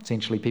land,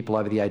 essentially people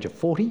over the age of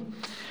 40,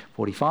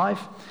 45.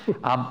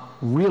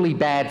 Really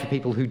bad for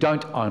people who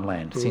don't own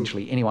land,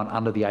 essentially anyone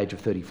under the age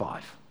of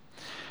 35.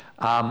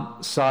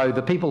 So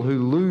the people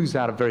who lose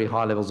out of very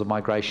high levels of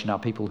migration are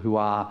people who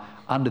are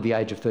under the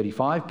age of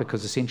 35,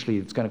 because essentially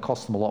it's going to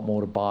cost them a lot more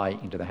to buy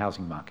into the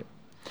housing market.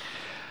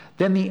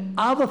 Then the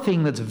other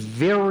thing that's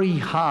very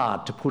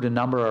hard to put a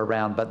number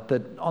around, but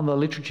that on the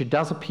literature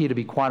does appear to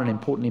be quite an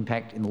important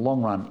impact in the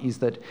long run, is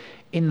that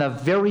in the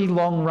very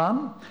long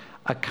run,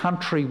 a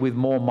country with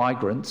more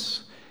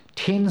migrants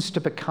tends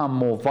to become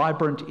more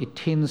vibrant. It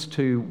tends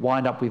to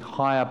wind up with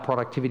higher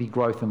productivity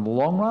growth in the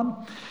long run,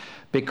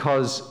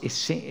 because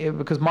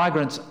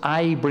migrants,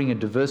 A, bring a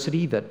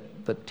diversity that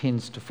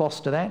tends to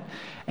foster that,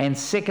 and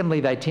secondly,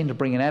 they tend to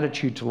bring an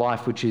attitude to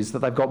life which is that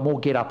they've got more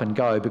get up and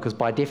go, because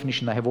by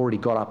definition they have already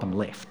got up and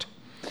left.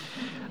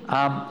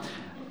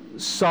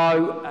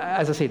 So,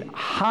 as I said,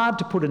 hard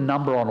to put a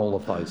number on all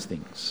of those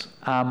things.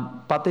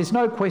 But there's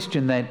no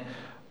question that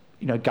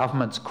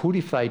governments could,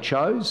 if they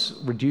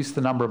chose, reduce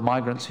the number of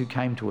migrants who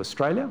came to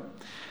Australia.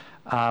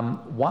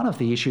 One of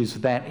the issues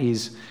with that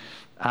is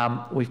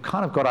we've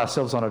kind of got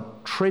ourselves on a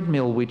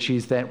treadmill, which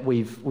is that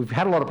we've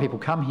had a lot of people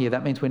come here.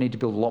 That means we need to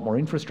build a lot more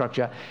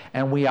infrastructure,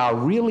 and we are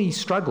really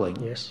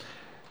struggling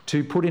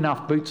to put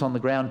enough boots on the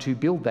ground to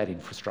build that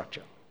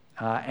infrastructure.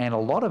 And a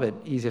lot of it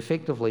is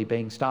effectively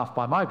being staffed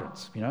by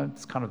migrants.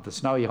 It's kind of the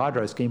Snowy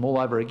Hydro scheme all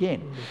over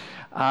again.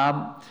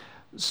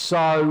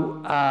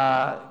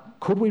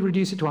 Could we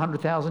reduce it to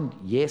 100,000?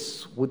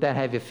 Yes. Would that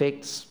have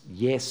effects?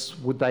 Yes.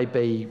 Would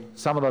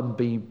some of them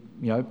be,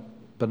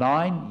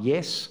 benign?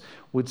 Yes.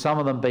 Would some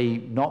of them be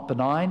not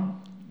benign?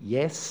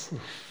 Yes.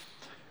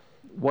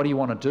 What do you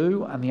want to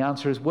do? And the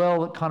answer is,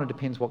 well, it kind of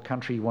depends what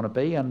country you want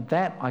to be, and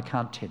that I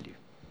can't tell you.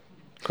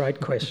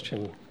 Great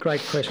question,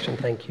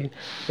 thank you.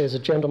 There's a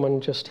gentleman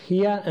just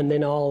here, and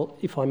then I'll,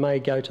 if I may,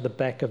 go to the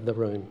back of the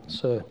room.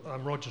 Sir.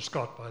 I'm Roger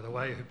Scott, by the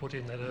way, who put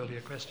in that earlier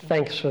question.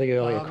 Thanks for the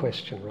earlier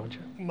question, Roger.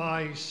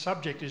 My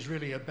subject is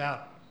really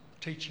about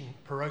teaching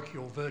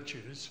parochial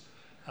virtues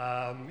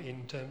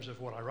in terms of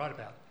what I write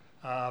about.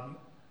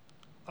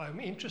 I'm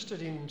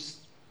interested in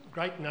a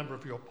great number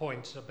of your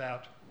points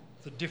about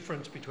the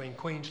difference between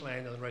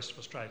Queensland and the rest of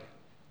Australia.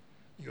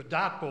 Your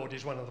dartboard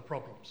is one of the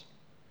problems.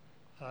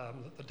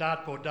 that the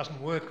dartboard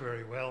doesn't work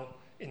very well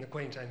in the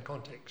Queensland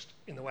context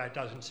in the way it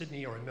does in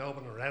Sydney or in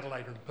Melbourne or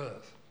Adelaide or in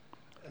Perth,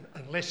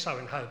 and less so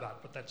in Hobart,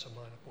 but that's a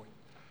minor point.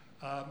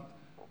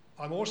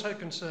 I'm also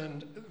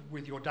concerned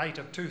with your date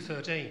of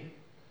 2013,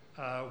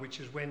 which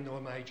is when there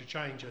were major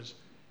changes.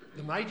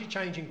 The major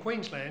change in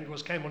Queensland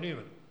was Campbell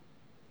Newman,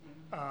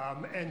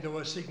 and there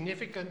was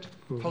significant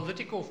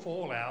political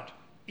fallout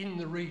in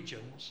the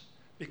regions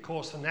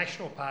because the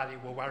National Party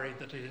were worried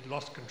that it had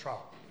lost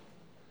control,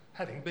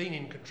 having been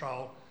in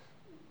control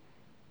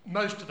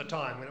most of the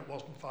time when it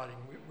wasn't fighting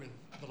with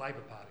the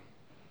Labor Party.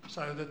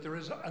 So that there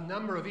is a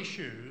number of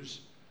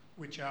issues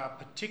which are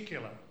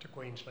particular to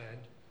Queensland,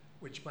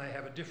 which may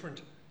have a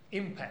different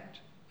impact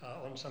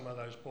on some of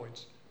those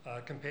points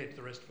compared to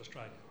the rest of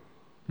Australia.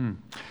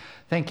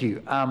 Thank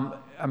you.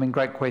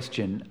 Great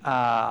question.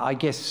 I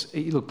guess,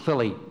 look,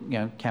 clearly,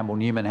 Campbell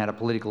Newman had a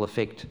political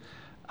effect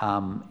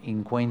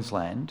in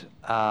Queensland.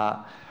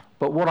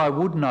 But what I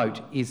would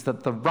note is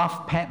that the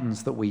rough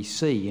patterns that we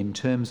see in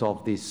terms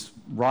of this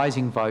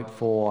rising vote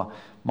for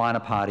minor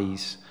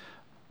parties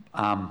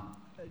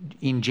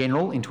in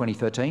general in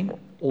 2013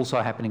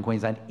 also happened in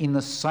Queensland in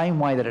the same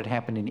way that it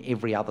happened in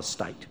every other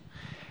state.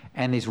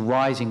 And this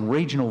rising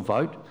regional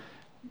vote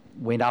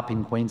went up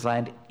in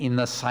Queensland in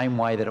the same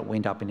way that it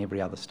went up in every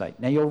other state.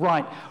 Now, you're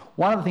right.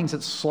 One of the things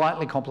that's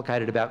slightly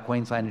complicated about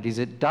Queensland is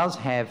it does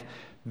have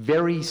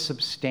very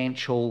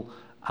substantial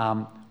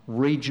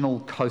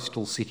regional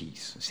coastal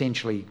cities,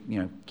 essentially,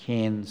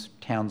 Cairns,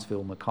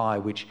 Townsville, Mackay,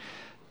 which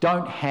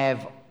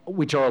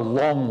are a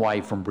long way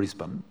from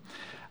Brisbane.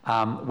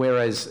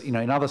 Whereas,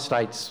 in other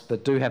states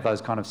that do have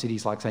those kind of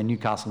cities, like, say,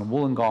 Newcastle and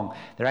Wollongong,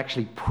 they're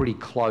actually pretty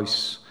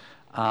close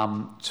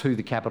to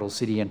the capital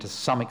city, and to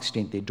some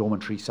extent they're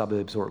dormitory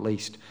suburbs, or at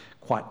least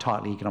quite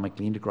tightly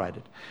economically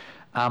integrated.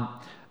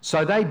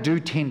 So they do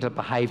tend to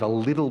behave a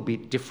little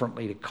bit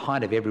differently to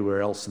kind of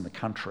everywhere else in the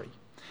country.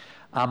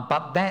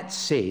 But that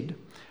said,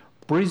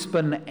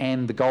 Brisbane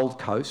and the Gold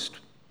Coast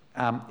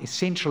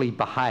essentially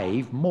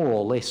behave more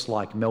or less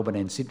like Melbourne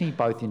and Sydney,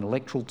 both in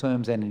electoral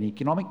terms and in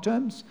economic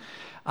terms.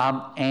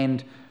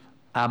 And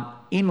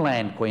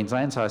inland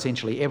Queensland, so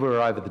essentially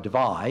everywhere over the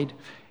divide,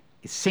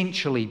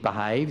 essentially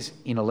behaves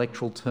in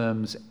electoral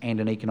terms and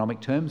in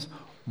economic terms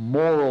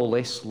more or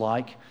less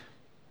like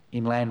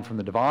inland from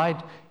the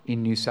divide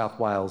in New South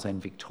Wales and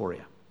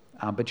Victoria.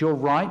 But you're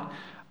right,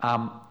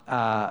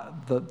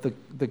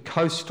 the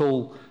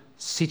coastal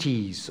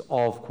cities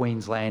of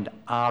Queensland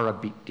are a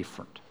bit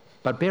different.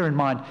 But bear in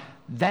mind,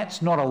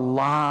 that's not a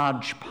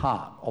large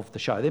part of the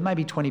show. There may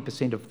be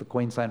 20% of the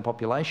Queensland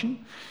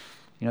population.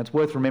 It's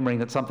worth remembering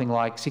that something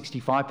like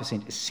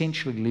 65%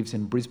 essentially lives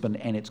in Brisbane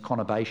and its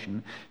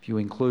conurbation, if you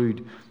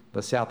include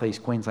the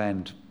southeast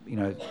Queensland,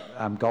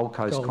 Gold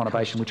Coast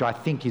conurbation, which I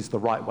think is the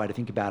right way to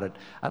think about it,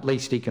 at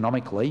least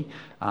economically,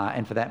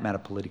 and for that matter,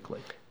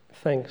 politically.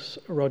 Thanks,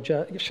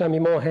 Roger. Show me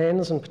more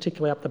hands, and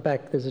particularly up the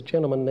back. There's a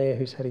gentleman there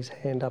who's had his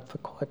hand up for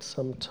quite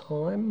some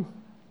time.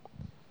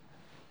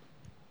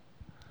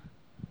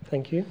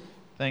 Thank you.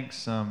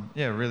 Thanks.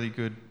 Really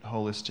good,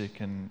 holistic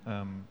and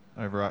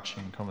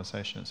overarching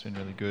conversation. It's been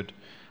really good.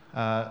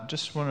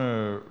 Just want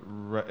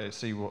to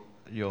see what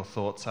your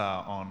thoughts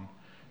are on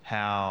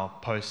how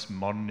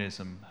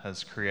postmodernism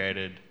has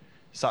created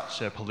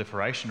such a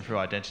proliferation through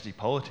identity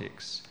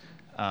politics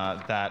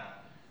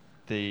that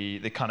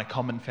the kind of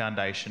common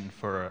foundation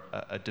for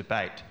a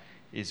debate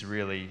is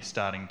really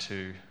starting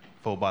to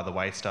fall by the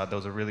wayside. There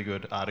was a really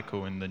good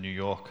article in the New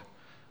Yorker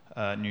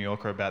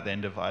about the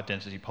end of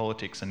identity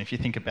politics. And if you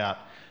think about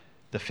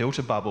the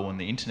filter bubble and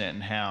the internet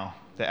and how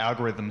the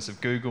algorithms of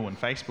Google and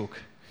Facebook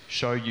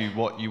show you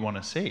what you want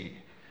to see,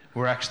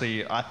 we're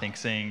actually, I think,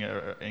 seeing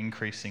an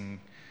increasing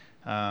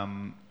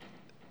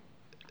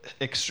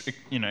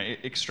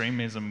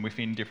extremism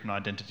within different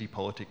identity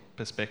politic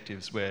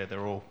perspectives, where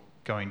they're all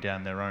going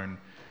down their own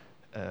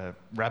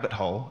rabbit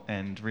hole,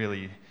 and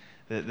really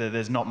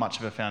there's not much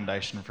of a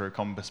foundation for a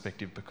common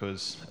perspective,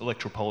 because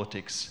electoral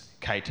politics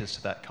caters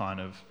to that kind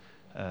of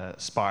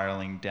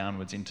spiralling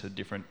downwards into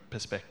different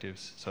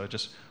perspectives. So I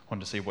just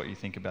wanted to see what you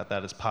think about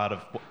that as part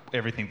of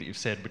everything that you've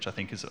said, which I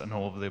think is an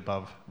all of the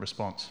above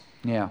response.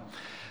 Yeah.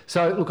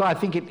 So, look, I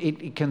think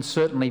it can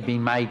certainly be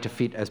made to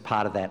fit as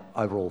part of that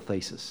overall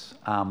thesis,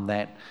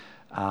 that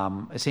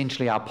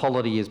essentially our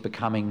polity is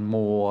becoming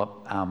more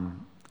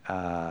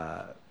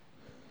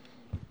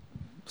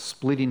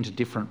split into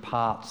different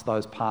parts.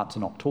 Those parts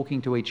are not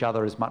talking to each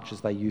other as much as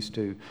they used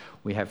to.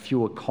 We have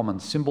fewer common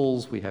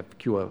symbols, we have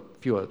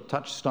fewer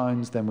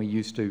touchstones than we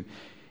used to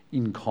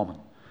in common.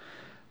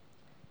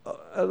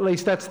 At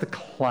least that's the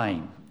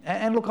claim.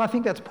 And look, I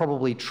think that's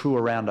probably true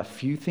around a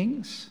few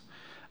things.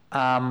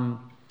 And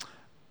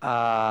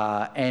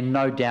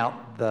no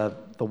doubt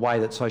the way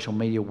that social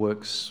media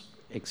works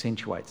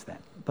accentuates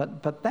that.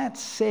 But that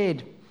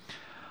said,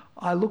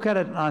 I look at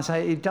it and I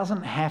say it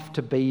doesn't have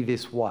to be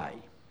this way.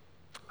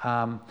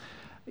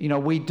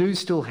 We do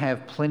still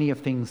have plenty of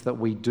things that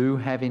we do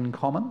have in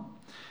common,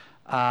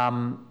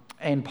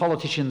 and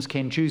politicians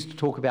can choose to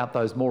talk about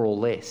those more or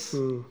less,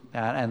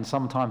 and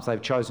sometimes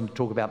they've chosen to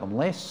talk about them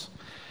less.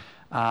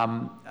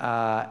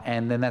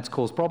 and then that's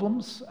caused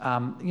problems.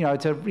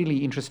 It's a really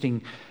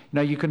interesting.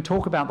 You can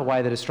talk about the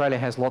way that Australia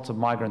has lots of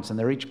migrants and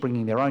they're each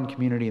bringing their own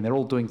community and they're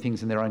all doing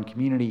things in their own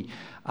community,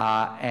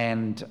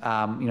 and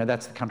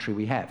that's the country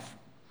we have.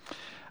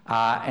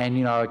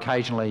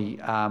 Occasionally,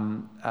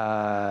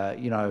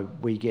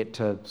 we get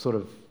to sort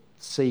of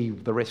see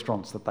the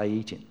restaurants that they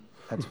eat in.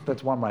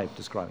 That's one way of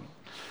describing it.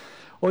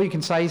 Or you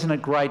can say, isn't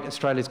it great,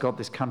 Australia's got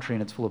this country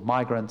and it's full of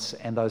migrants,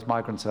 and those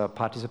migrants are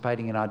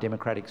participating in our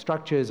democratic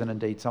structures, and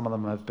indeed some of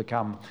them have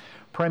become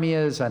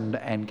premiers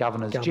and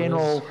governors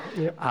general.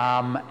 Yep.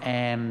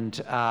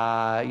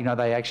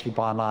 They actually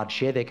by and large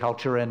share their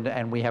culture,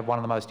 and we have one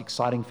of the most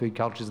exciting food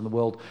cultures in the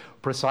world,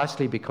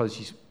 precisely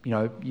because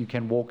you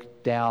can walk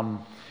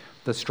down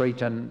the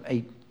street and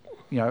eat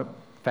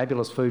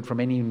fabulous food from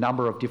any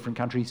number of different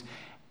countries,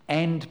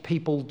 and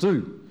people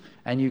do.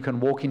 And you can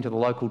walk into the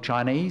local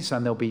Chinese,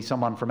 and there'll be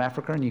someone from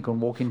Africa, and you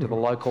can walk into the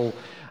local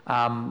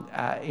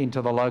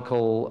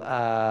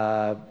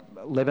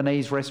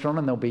Lebanese restaurant,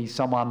 and there'll be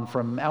someone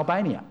from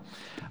Albania.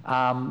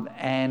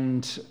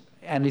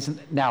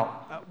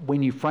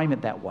 When you frame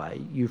it that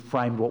way, you've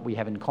framed what we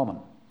have in common,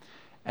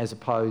 as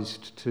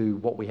opposed to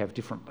what we have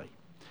differently.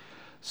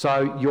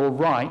 So you're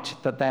right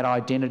that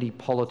identity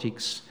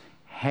politics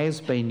has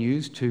been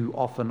used to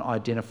often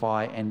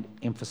identify and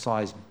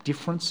emphasise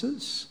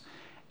differences,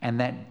 and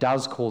that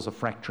does cause a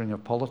fracturing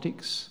of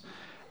politics.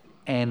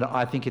 And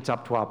I think it's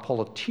up to our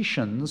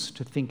politicians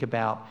to think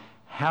about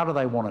how do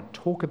they want to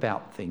talk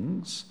about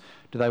things.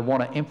 Do they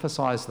want to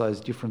emphasise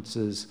those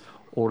differences,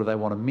 or do they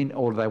want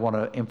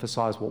to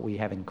emphasise what we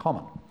have in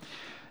common?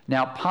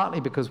 Now, partly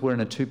because we're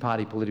in a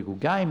two-party political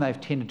game, they've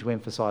tended to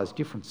emphasise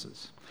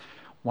differences.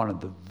 One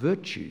of the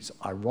virtues,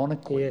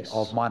 ironically,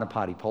 of minor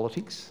party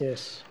politics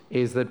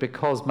is that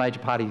because major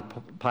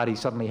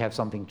parties suddenly have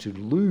something to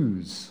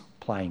lose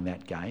playing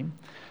that game,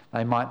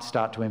 they might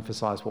start to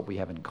emphasise what we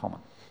have in common.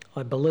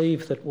 I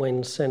believe that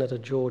when Senator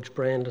George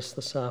Brandis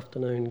this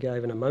afternoon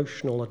gave an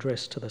emotional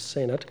address to the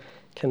Senate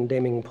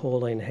condemning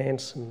Pauline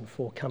Hanson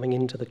for coming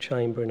into the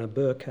chamber in a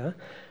burqa,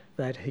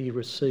 that he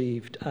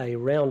received a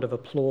round of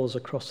applause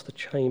across the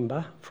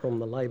chamber from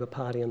the Labor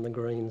Party and the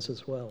Greens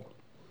as well.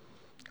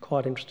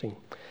 Quite interesting.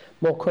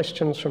 More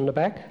questions from the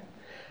back?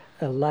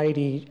 A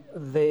lady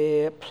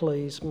there,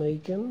 please,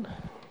 Megan.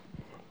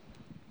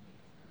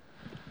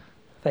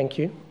 Thank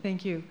you.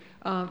 Thank you.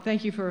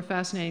 Thank you for a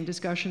fascinating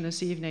discussion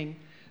this evening.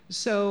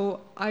 So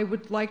I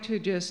would like to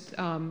just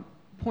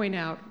point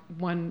out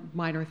one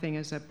minor thing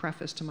as a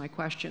preface to my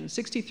question.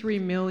 63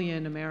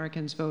 million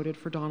Americans voted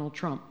for Donald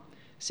Trump.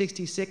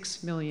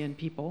 66 million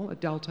people, a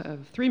delta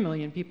of 3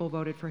 million people,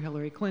 voted for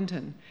Hillary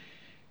Clinton.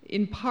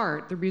 In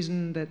part, the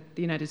reason that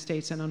the United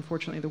States and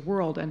unfortunately the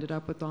world ended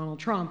up with Donald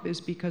Trump is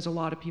because a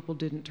lot of people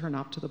didn't turn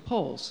up to the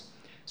polls.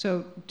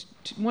 So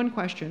one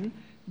question.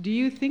 Do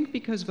you think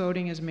because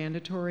voting is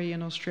mandatory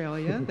in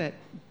Australia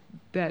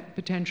that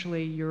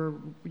potentially your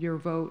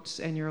votes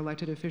and your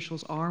elected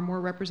officials are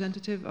more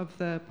representative of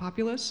the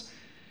populace?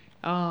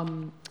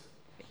 I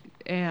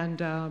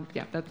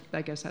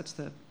guess that's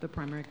the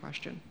primary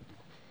question.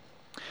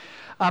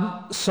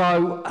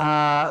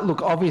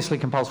 Look, obviously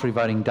compulsory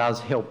voting does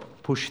help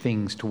push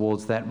things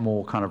towards that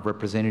more kind of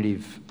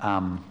representative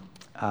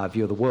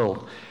view of the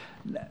world.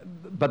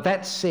 But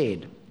that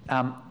said,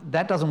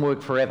 that doesn't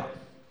work forever.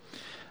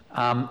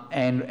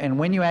 And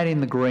when you add in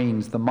the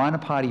Greens, the minor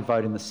party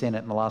vote in the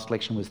Senate in the last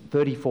election was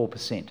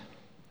 34%.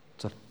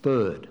 It's a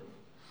third.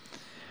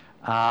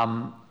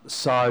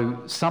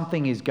 So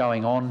something is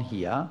going on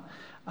here,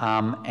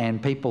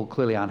 and people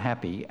clearly aren't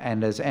happy.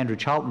 And as Andrew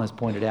Charlton has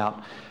pointed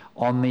out,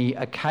 on the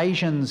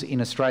occasions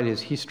in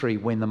Australia's history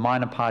when the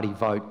minor party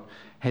vote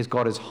has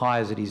got as high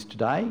as it is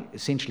today,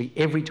 essentially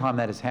every time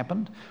that has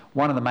happened,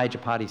 one of the major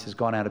parties has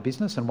gone out of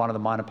business and one of the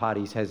minor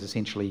parties has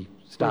essentially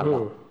started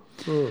up.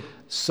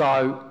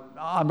 So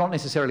I'm not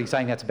necessarily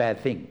saying that's a bad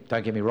thing,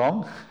 don't get me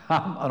wrong.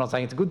 I'm not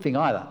saying it's a good thing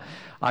either.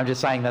 I'm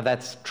just saying that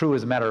that's true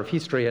as a matter of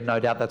history, and no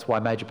doubt that's why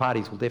major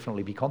parties will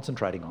definitely be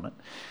concentrating on it.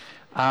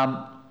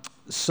 I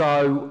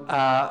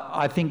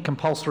think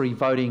compulsory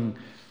voting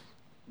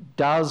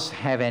does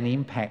have an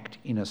impact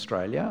in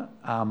Australia,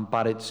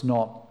 but it's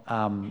not.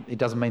 It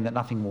doesn't mean that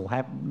nothing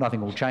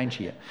will change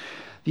here.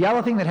 The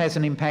other thing that has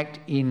an impact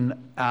in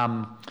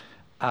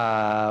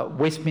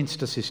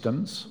Westminster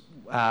systems,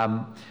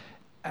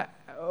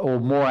 or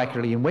more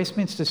accurately, in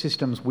Westminster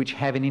systems which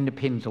have an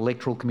independent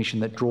electoral commission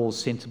that draws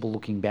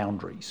sensible-looking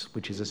boundaries,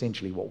 which is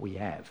essentially what we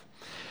have,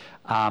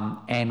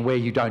 and where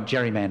you don't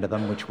gerrymander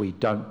them, which we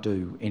don't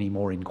do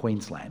anymore in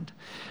Queensland.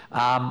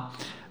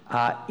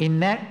 In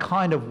that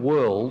kind of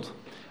world,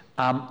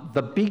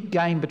 the big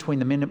game between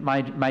the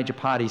major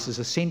parties is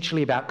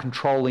essentially about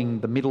controlling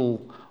the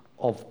middle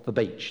of the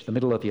beach, the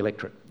middle of the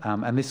electorate.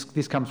 And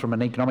this comes from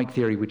an economic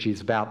theory which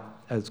is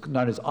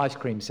known as ice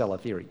cream seller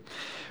theory,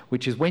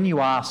 which is when you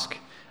ask,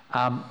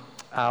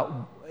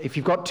 if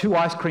you've got two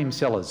ice cream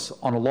sellers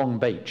on a long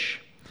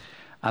beach,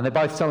 and they're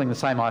both selling the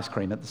same ice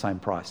cream at the same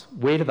price,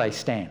 where do they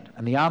stand?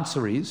 And the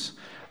answer is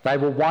they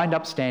will wind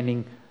up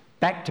standing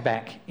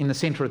back-to-back in the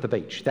centre of the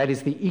beach. That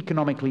is the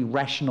economically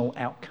rational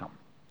outcome.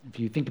 If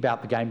you think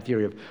about the game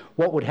theory of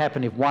what would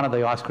happen if one of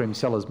the ice cream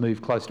sellers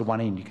moved close to one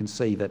end, you can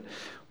see that,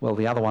 well,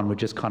 the other one would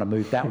just kind of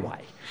move that way.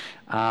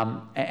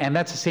 And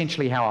that's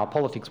essentially how our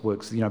politics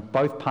works. You know,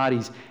 both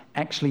parties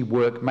actually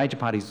work, major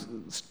parties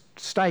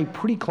stay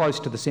pretty close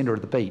to the centre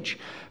of the beach,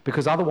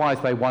 because otherwise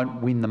they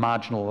won't win the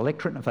marginal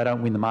electorate, and if they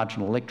don't win the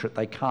marginal electorate,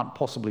 they can't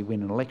possibly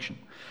win an election.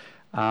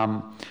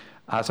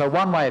 So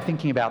one way of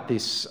thinking about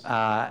this,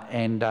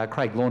 and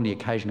Craig Laundy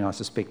occasionally, I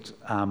suspect,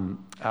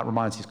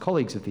 reminds his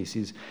colleagues of this,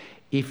 is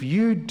if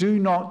you do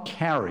not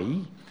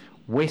carry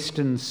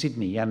Western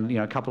Sydney and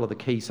a couple of the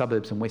key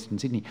suburbs in Western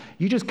Sydney,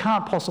 you just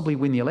can't possibly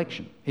win the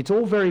election. It's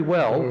all very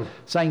well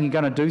saying you're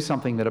going to do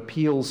something that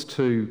appeals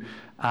to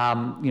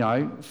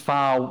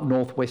far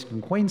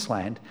northwestern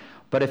Queensland,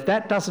 but if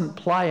that doesn't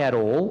play at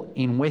all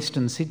in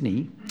Western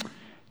Sydney,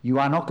 you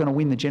are not going to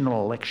win the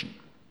general election.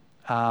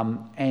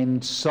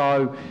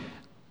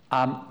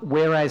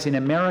 Whereas in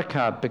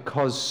America,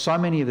 because so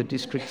many of the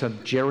districts are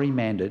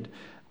gerrymandered,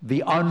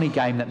 the only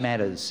game that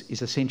matters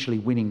is essentially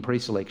winning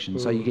pre-selection.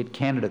 So you get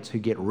candidates who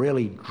get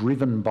really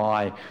driven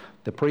by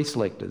the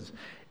pre-selectors.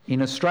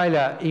 In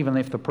Australia, even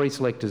if the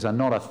pre-selectors are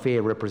not a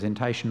fair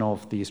representation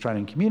of the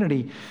Australian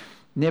community,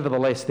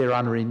 nevertheless, they're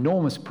under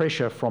enormous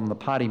pressure from the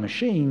party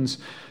machines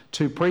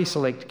to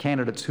pre-select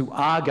candidates who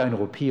are going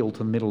to appeal to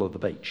the middle of the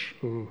beach.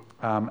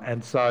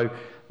 And so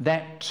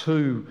that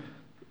too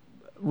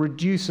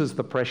reduces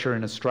the pressure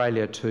in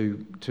Australia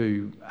to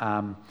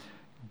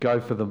go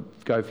for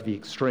the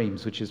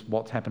extremes, which is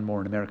what's happened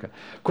more in America.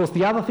 Of course,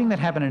 the other thing that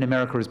happened in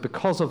America is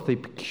because of the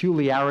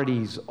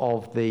peculiarities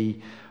of the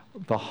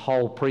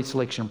whole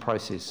pre-selection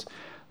process,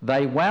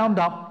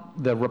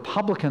 the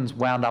Republicans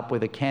wound up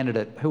with a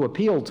candidate who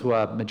appealed to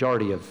a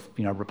majority of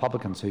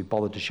Republicans who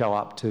bothered to show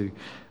up to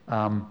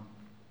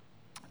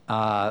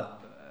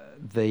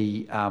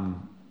the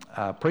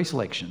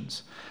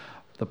pre-selections,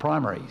 the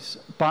primaries,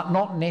 but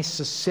not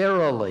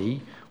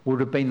necessarily would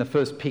have been the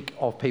first pick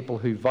of people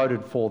who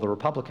voted for the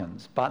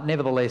Republicans. But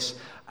nevertheless,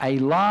 a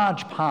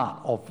large part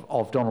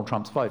of Donald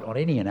Trump's vote on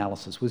any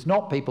analysis was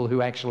not people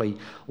who actually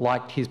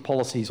liked his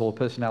policies or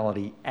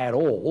personality at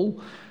all,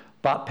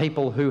 but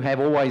people who have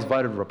always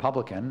voted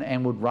Republican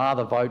and would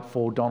rather vote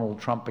for Donald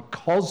Trump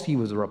because he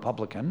was a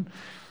Republican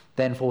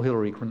than for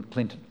Hillary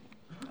Clinton.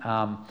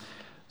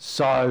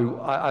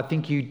 So I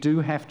think you do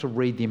have to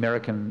read the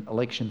American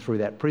election through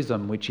that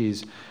prism, which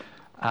is,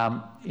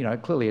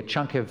 clearly a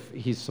chunk of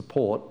his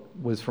support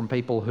was from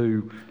people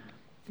who,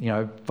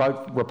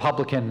 vote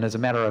Republican as a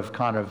matter of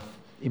kind of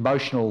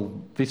emotional,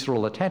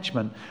 visceral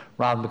attachment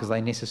rather than because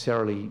they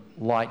necessarily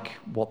like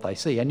what they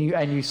see. And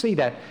you see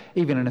that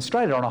even in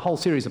Australia on a whole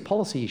series of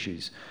policy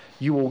issues.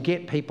 You will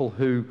get people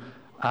who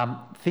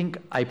think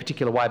a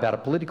particular way about a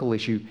political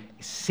issue,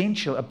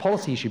 essentially a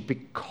policy issue,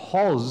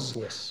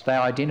 because they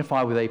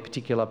identify with a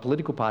particular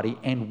political party,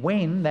 and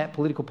when that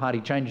political party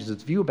changes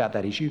its view about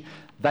that issue,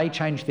 they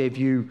change their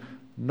view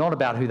not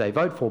about who they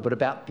vote for, but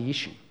about the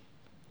issue.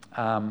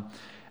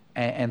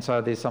 And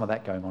so there's some of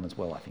that going on as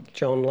well, I think.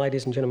 John,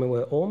 ladies and gentlemen,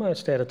 we're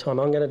almost out of time.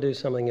 I'm going to do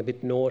something a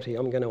bit naughty.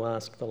 I'm going to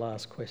ask the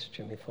last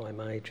question, if I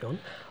may, John.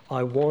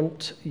 I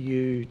want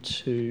you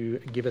to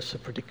give us a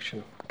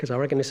prediction, because I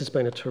reckon this has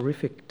been a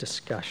terrific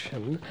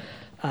discussion,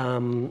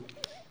 and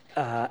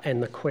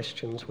the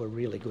questions were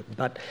really good.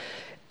 But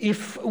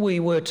if we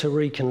were to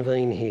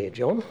reconvene here,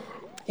 John,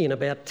 in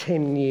about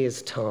 10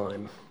 years'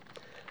 time,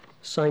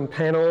 same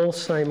panel,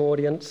 same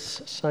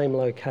audience, same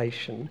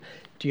location,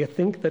 do you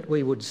think that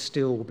we would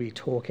still be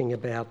talking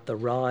about the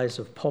rise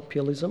of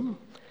populism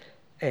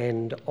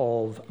and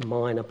of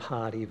minor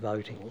party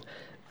voting?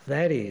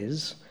 That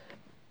is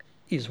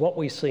what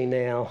we see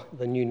now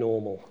the new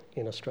normal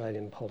in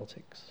Australian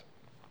politics?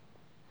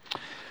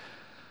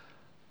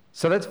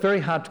 So that's very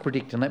hard to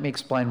predict, and let me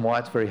explain why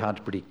it's very hard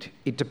to predict.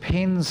 It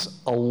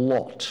depends a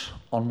lot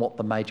on what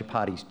the major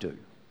parties do.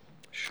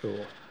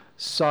 Sure.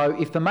 So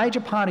if the major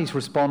parties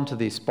respond to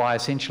this by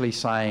essentially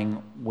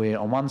saying,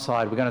 on one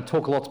side, we're going to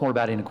talk lots more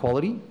about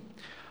inequality,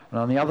 and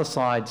on the other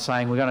side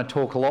saying we're going to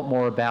talk a lot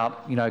more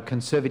about,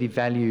 conservative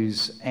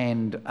values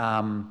and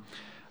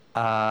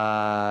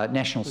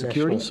national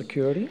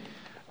security.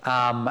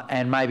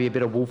 And maybe a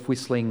bit of wolf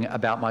whistling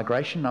about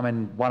migration. I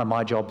mean, one of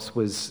my jobs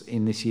was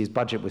in this year's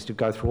budget was to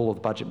go through all of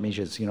the budget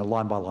measures,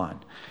 line by line.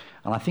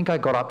 And I think I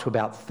got up to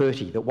about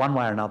 30 that one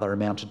way or another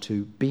amounted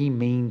to be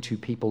mean to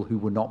people who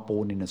were not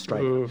born in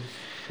Australia.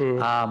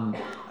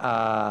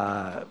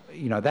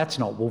 That's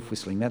not wolf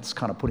whistling. That's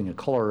kind of putting a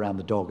collar around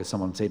the dog, as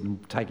someone said,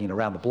 and taking it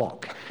around the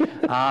block.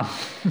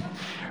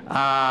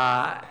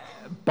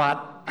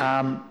 But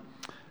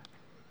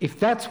if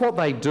that's what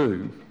they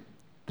do,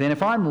 then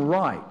if I'm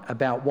right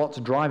about what's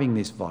driving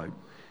this vote,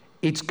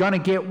 it's going to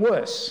get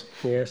worse.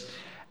 Yes.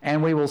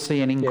 And we will see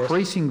an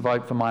increasing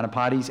vote for minor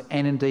parties,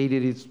 and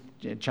indeed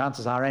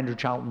chances are Andrew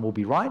Charlton will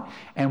be right,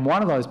 and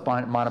one of those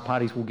minor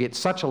parties will get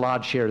such a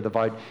large share of the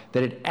vote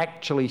that it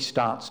actually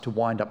starts to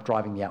wind up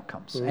driving the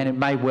outcomes. And it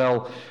may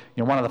well,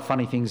 one of the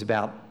funny things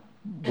about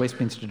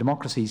Westminster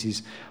democracies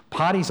is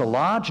parties are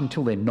large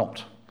until they're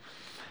not.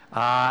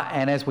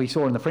 And as we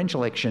saw in the French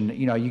election,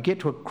 you get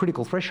to a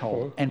critical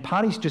threshold and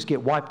parties just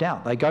get wiped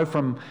out. They go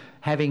from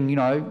having,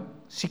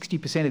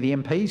 60% of the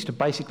MPs to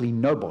basically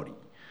nobody.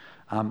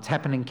 It's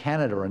happened in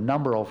Canada a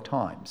number of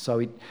times.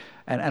 So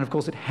and of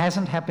course it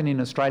hasn't happened in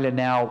Australia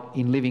now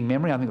in living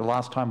memory. I think the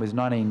last time was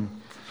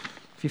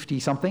 1950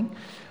 something,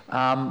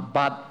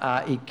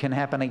 but it can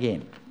happen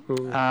again.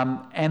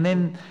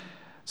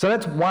 So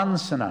that's one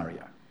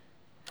scenario.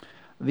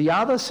 The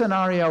other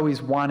scenario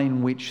is one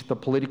in which the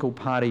political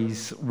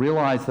parties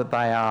realise that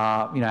they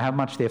are, how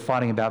much they're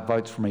fighting about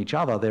votes from each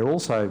other. They're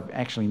also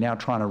actually now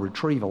trying to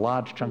retrieve a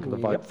large chunk of the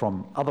vote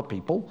from other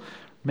people.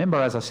 Remember,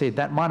 as I said,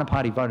 that minor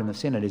party vote in the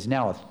Senate is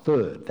now a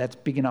third. That's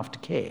big enough to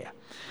care.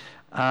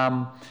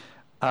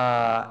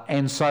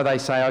 And so they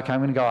say, OK, I'm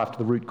going to go after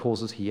the root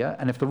causes here.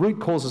 And if the root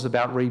cause is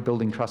about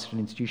rebuilding trusted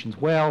institutions,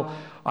 well,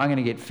 I'm going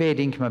to get fair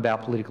dinkum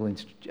about political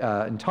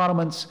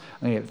entitlements.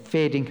 I'm going to get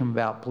fair dinkum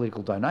about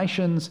political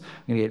donations.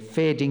 I'm going to get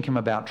fair dinkum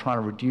about trying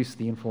to reduce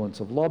the influence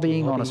of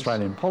lobbying on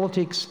Australian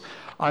politics.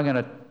 I'm going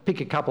to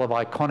pick a couple of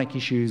iconic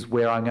issues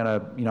where I'm going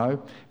to,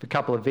 if a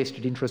couple of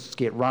vested interests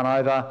get run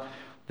over,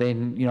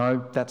 then,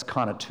 that's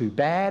kind of too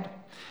bad.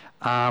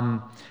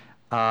 I'm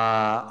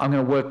going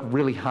to work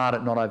really hard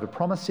at not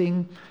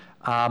over-promising.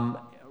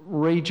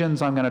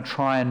 Regions, I'm going to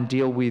try and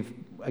deal with,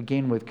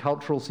 again, with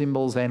cultural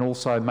symbols and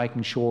also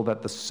making sure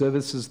that the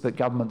services that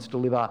governments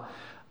deliver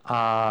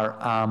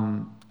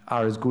are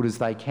as good as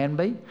they can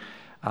be.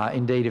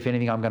 Indeed, if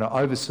anything, I'm going to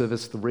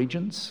over-service the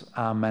regions.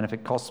 And if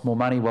it costs more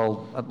money,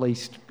 well, at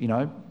least,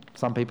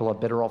 some people are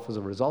better off as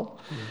a result.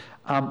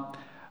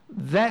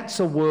 That's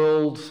a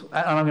world,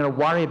 and I'm going to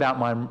worry about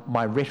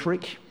my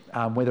rhetoric.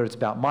 Whether it's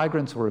about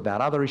migrants or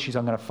about other issues,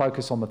 I'm going to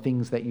focus on the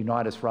things that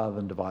unite us rather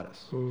than divide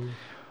us.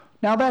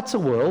 Now, that's a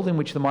world in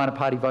which the minor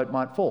party vote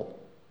might fall.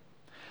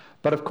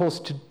 But of course,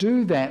 to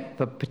do that,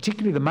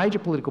 particularly the major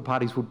political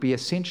parties would be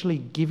essentially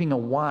giving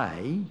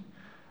away,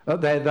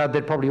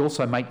 they'd probably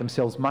also make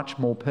themselves much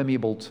more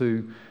permeable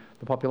to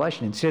the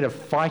population. Instead of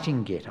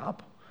fighting Get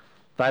Up,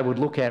 they would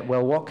look at,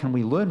 well, what can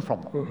we learn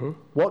from them?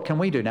 What can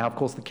we do? Now, of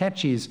course, the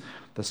catch is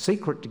the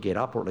secret to Get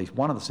Up, or at least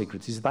one of the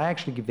secrets, is they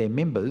actually give their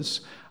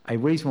members a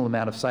reasonable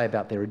amount of say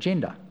about their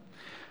agenda.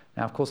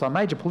 Now, of course, our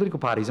major political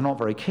parties are not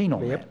very keen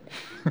on that.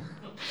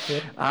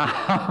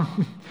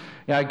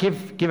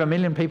 Give 1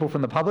 million people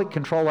from the public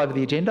control over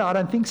the agenda? I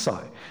don't think so.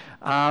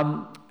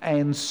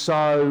 And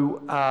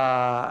so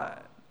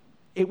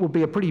it would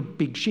be a pretty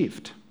big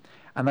shift,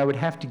 and they would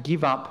have to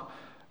give up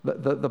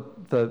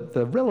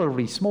the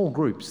relatively small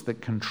groups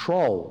that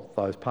control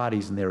those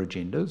parties and their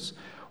agendas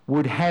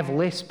would have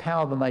less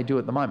power than they do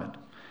at the moment.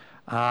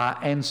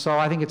 And so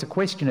I think it's a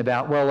question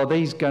about, well, are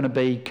these going to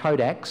be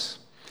Kodaks?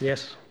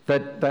 Yes.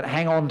 That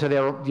hang on to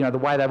their, the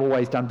way they've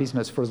always done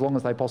business for as long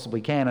as they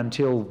possibly can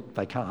until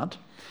they can't?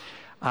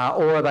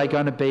 Or are they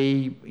going to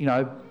be,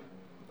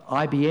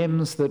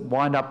 IBMs that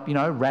wind up,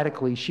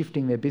 radically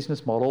shifting their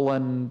business model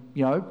and,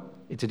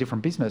 it's a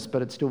different business,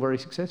 but it's still very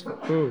successful.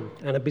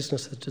 And a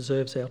business that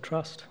deserves our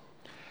trust.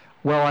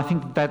 Well, I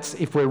think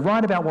if we're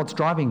right about what's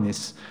driving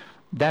this,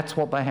 that's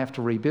what they have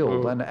to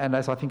rebuild. And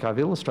as I think I've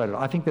illustrated,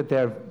 I think that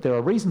there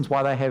are reasons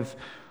why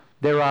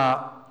there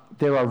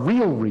are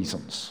real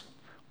reasons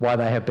why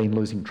they have been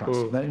losing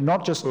trust,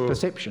 not just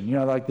perception.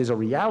 There's a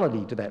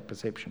reality to that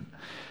perception.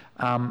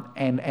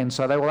 And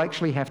so they will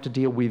actually have to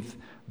deal with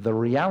the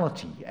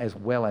reality as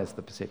well as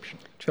the perception.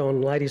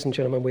 John, ladies and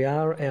gentlemen, we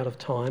are out of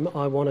time.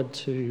 I wanted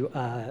to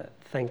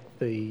thank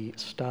the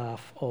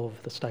staff of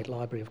the State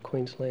Library of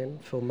Queensland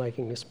for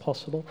making this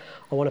possible.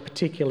 I want to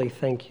particularly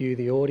thank you,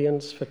 the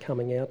audience, for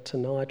coming out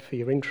tonight, for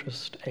your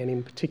interest and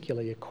in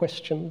particular your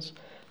questions.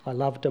 I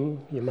loved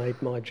them. You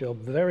made my job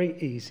very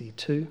easy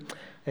too.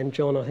 And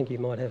John, I think you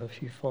might have a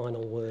few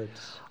final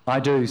words. I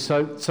do.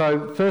 So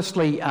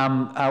firstly,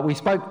 we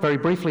spoke very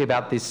briefly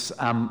about this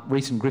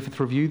recent Griffith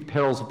Review,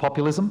 Perils of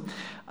Populism,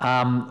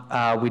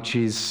 which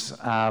has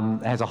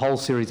a whole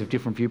series of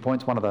different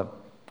viewpoints. One of the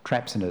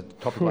traps in a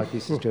topic like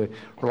this is to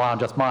rely on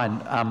just mine.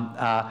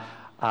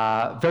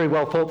 Very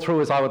well thought through,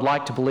 as I would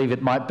like to believe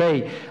it might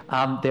be.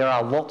 There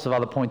are lots of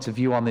other points of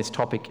view on this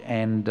topic,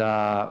 and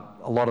a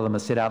lot of them are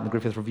set out in the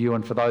Griffith Review.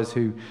 And for those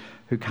who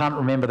can't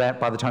remember that,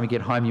 by the time you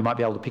get home, you might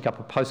be able to pick up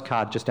a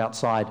postcard just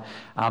outside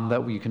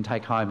that you can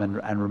take home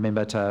and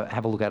remember to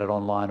have a look at it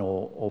online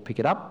or pick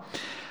it up.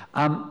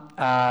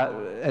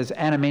 As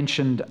Anna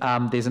mentioned,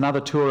 there's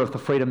another tour of the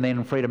Freedom Then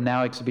and Freedom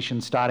Now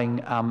exhibition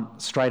starting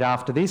straight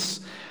after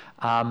this.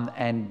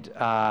 And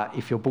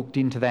if you're booked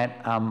into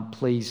that,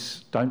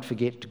 please don't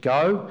forget to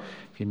go.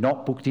 If you're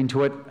not booked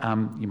into it,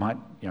 you might,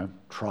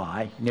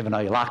 try. You never know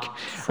your luck.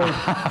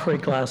 Free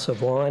glass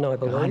of wine, I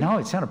believe. I know,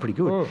 it sounded pretty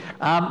good.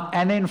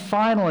 And then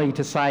finally,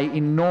 to say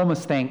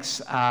enormous thanks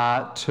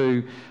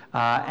to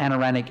Anna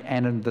Rannick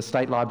and the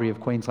State Library of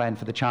Queensland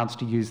for the chance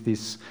to use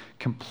this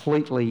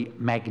completely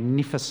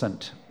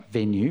magnificent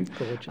venue.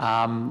 Gorgeous.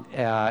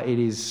 It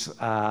is,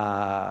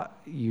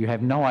 you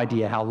have no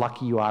idea how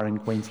lucky you are in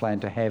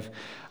Queensland to have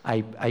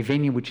a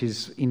venue which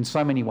is in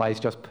so many ways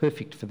just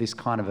perfect for this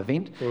kind of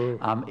event.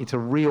 It's a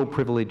real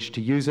privilege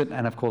to use it,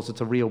 and of course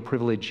it's a real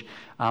privilege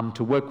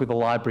to work with the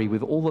library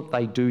with all that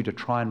they do to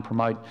try and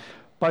promote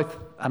both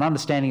an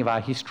understanding of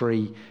our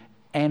history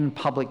and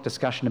public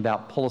discussion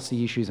about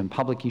policy issues and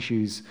public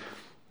issues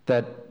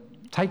that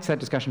takes that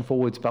discussion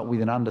forwards, but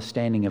with an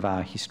understanding of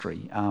our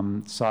history.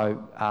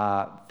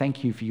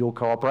 Thank you for your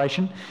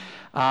cooperation.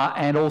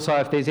 And also,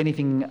 if there's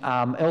anything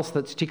else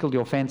that's tickled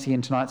your fancy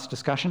in tonight's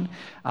discussion,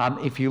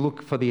 if you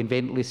look for the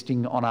event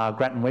listing on our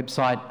Grattan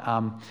website,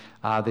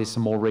 there's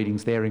some more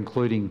readings there,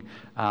 including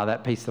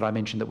that piece that I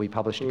mentioned that we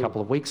published a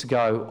couple of weeks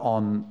ago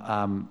on,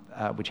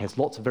 which has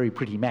lots of very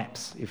pretty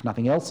maps, if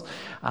nothing else,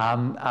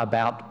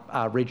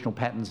 about regional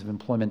patterns of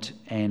employment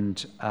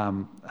and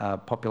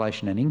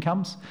population and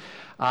incomes.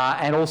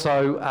 And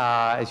also,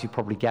 as you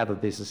probably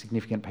gathered, there's a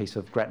significant piece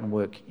of Grattan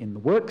work in the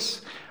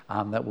works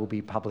that we'll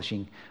be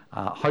publishing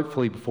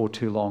hopefully before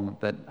too long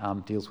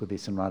that deals with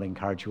this, and I'd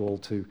encourage you all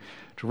to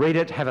read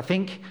it, have a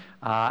think,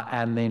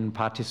 and then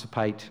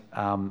participate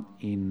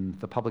in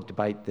the public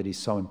debate that is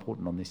so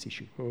important on this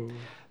issue.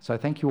 So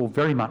thank you all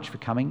very much for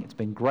coming. It's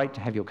been great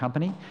to have your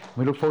company.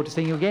 We look forward to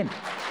seeing you again.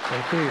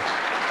 Thank you.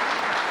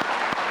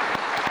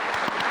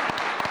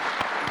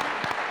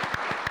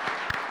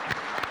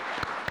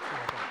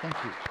 Thank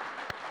you.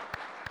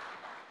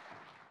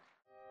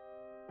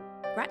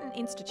 Grattan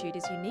Institute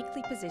is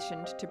uniquely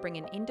positioned to bring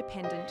an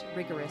independent,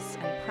 rigorous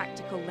and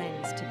practical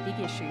lens to big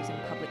issues in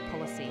public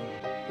policy,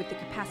 with the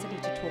capacity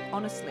to talk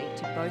honestly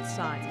to both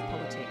sides of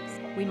politics.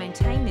 We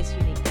maintain this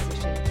unique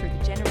position through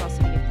the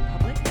generosity of the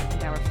public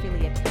and our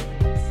affiliate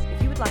companies.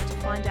 If you would like to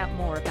find out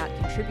more about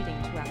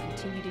contributing to our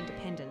continued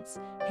independence,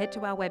 head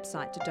to our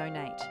website to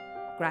donate,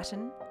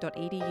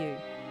 grattan.edu.au.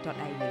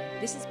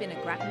 This has been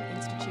a Grattan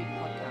Institute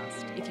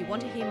podcast. If you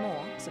want to hear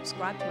more,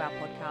 subscribe to our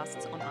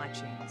podcasts on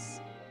iTunes.